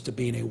close to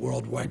being a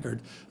world record,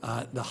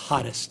 the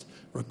hottest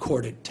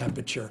recorded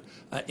temperature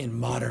in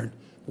modern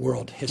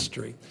world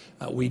history.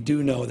 We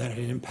do know that it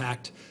had an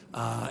impact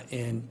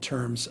in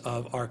terms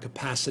of our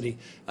capacity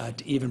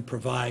to even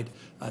provide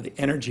the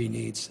energy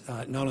needs,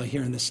 not only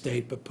here in the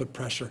state, but put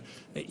pressure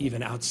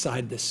even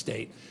outside the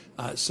state.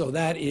 So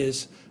that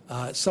is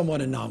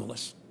somewhat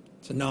anomalous.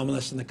 It's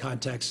anomalous in the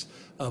context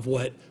of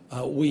what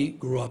we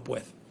grew up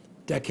with.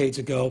 Decades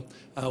ago,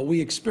 we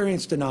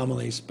experienced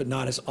anomalies, but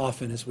not as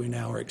often as we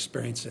now are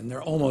experiencing.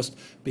 They're almost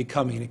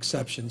becoming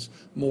exceptions,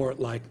 more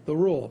like the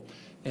rule.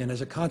 And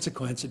as a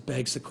consequence, it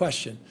begs the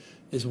question,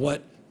 is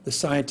what the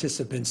scientists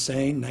have been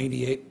saying,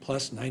 98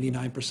 plus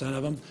 99%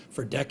 of them,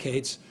 for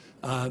decades,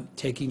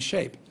 taking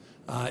shape?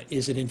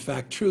 Is it in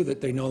fact true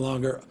that they no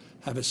longer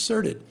have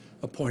asserted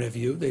a point of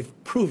view? They've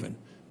proven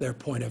their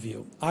point of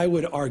view. I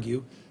would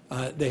argue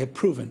they have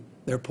proven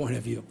their point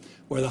of view,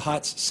 where the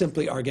hots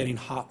simply are getting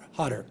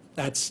hotter.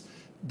 That's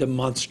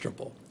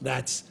demonstrable.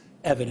 That's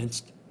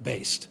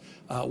evidence-based,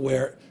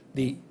 where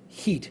the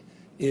heat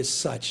is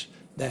such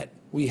that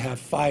we have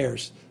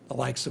fires, the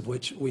likes of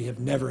which we have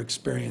never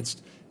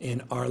experienced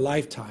in our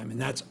lifetime. And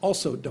that's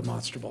also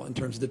demonstrable in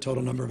terms of the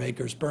total number of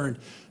acres burned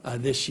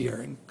this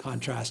year, in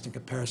contrast in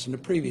comparison to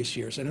previous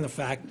years, and in the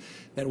fact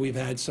that we've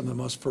had some of the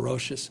most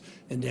ferocious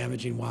and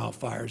damaging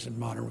wildfires in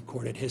modern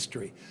recorded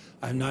history.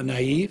 I'm not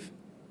naive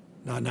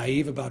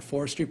about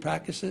forestry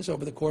practices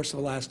over the course of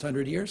the last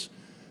 100 years.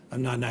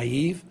 I'm not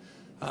naive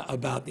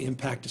about the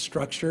impact of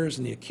structures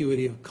and the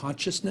acuity of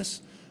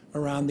consciousness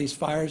around these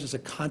fires as a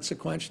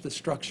consequence of the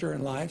structure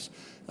and lives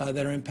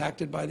that are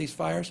impacted by these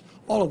fires.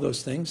 All of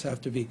those things have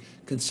to be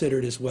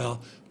considered as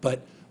well,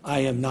 but I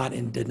am not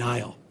in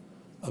denial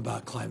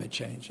about climate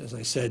change. As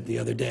I said the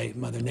other day,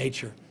 Mother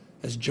Nature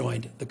has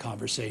joined the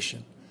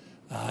conversation.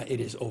 It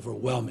is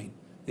overwhelming,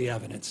 the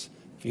evidence.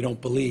 If you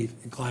don't believe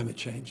in climate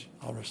change,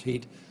 I'll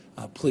repeat,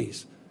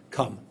 please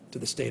come to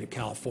the state of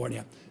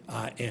California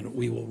and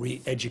we will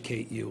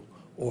re-educate you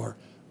or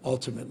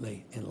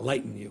ultimately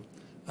enlighten you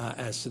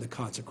as to the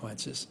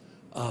consequences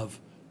of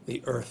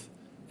the earth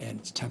and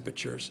its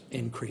temperatures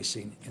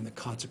increasing and the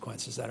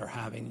consequences that are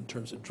having in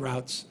terms of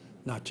droughts,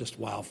 not just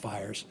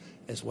wildfires,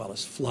 as well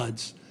as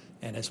floods,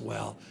 and as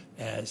well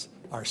as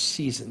our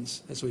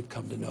seasons, as we've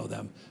come to know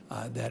them,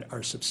 that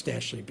are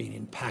substantially being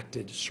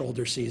impacted.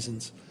 Shoulder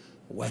seasons,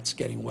 wet's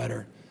getting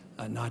wetter,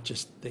 not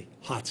just the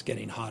hot's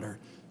getting hotter,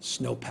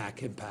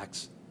 snowpack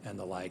impacts, and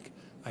the like.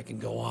 I can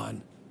go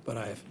on, but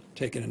I've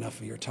taken enough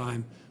of your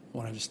time. I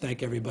want to just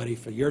thank everybody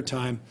for your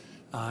time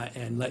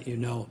and let you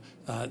know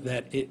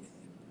that it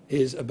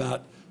is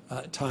about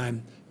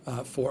time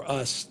for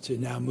us to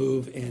now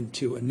move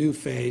into a new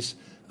phase.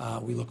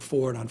 We look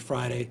forward on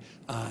Friday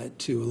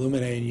to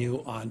illuminating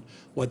you on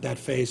what that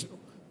phase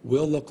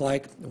will look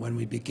like when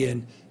we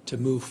begin to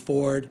move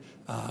forward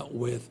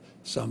with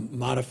some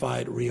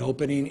modified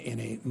reopening in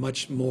a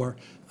much more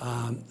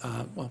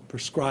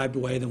prescribed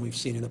way than we've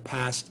seen in the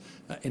past,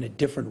 in a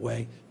different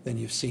way than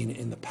you've seen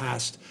in the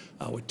past,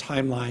 with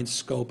timelines,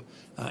 scope,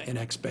 and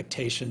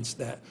expectations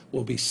that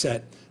will be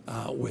set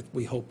with,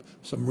 we hope,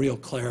 some real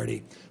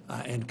clarity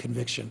and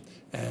conviction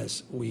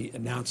as we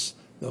announce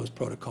those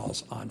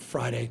protocols on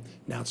Friday,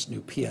 announce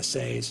new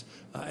PSAs,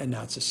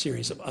 announce a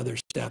series of other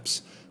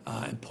steps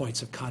and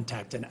points of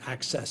contact and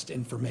access to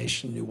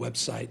information, new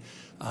website,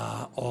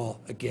 all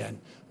again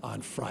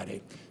on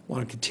Friday. I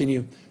want to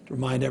continue to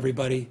remind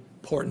everybody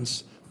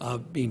importance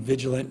of being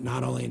vigilant,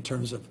 not only in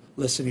terms of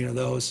listening to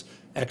those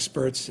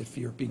experts. If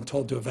you're being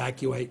told to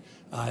evacuate,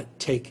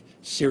 take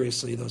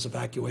seriously those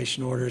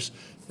evacuation orders.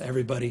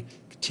 Everybody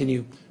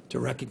continue to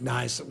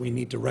recognize that we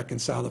need to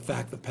reconcile the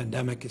fact the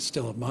pandemic is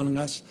still among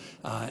us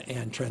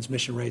and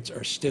transmission rates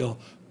are still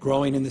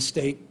growing in the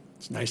state.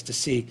 It's nice to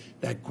see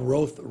that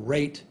growth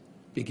rate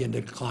begin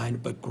to decline,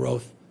 but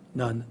growth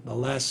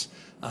nonetheless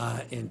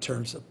in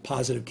terms of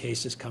positive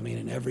cases coming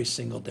in every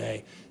single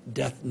day,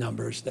 death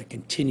numbers that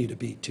continue to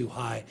be too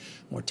high,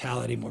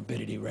 mortality,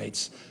 morbidity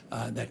rates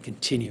that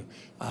continue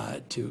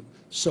to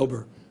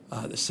sober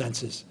the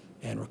senses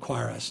and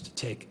require us to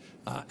take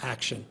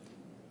action.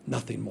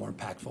 Nothing more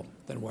impactful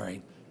than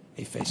wearing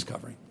a face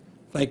covering.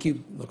 Thank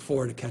you. Look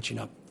forward to catching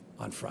up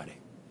on Friday.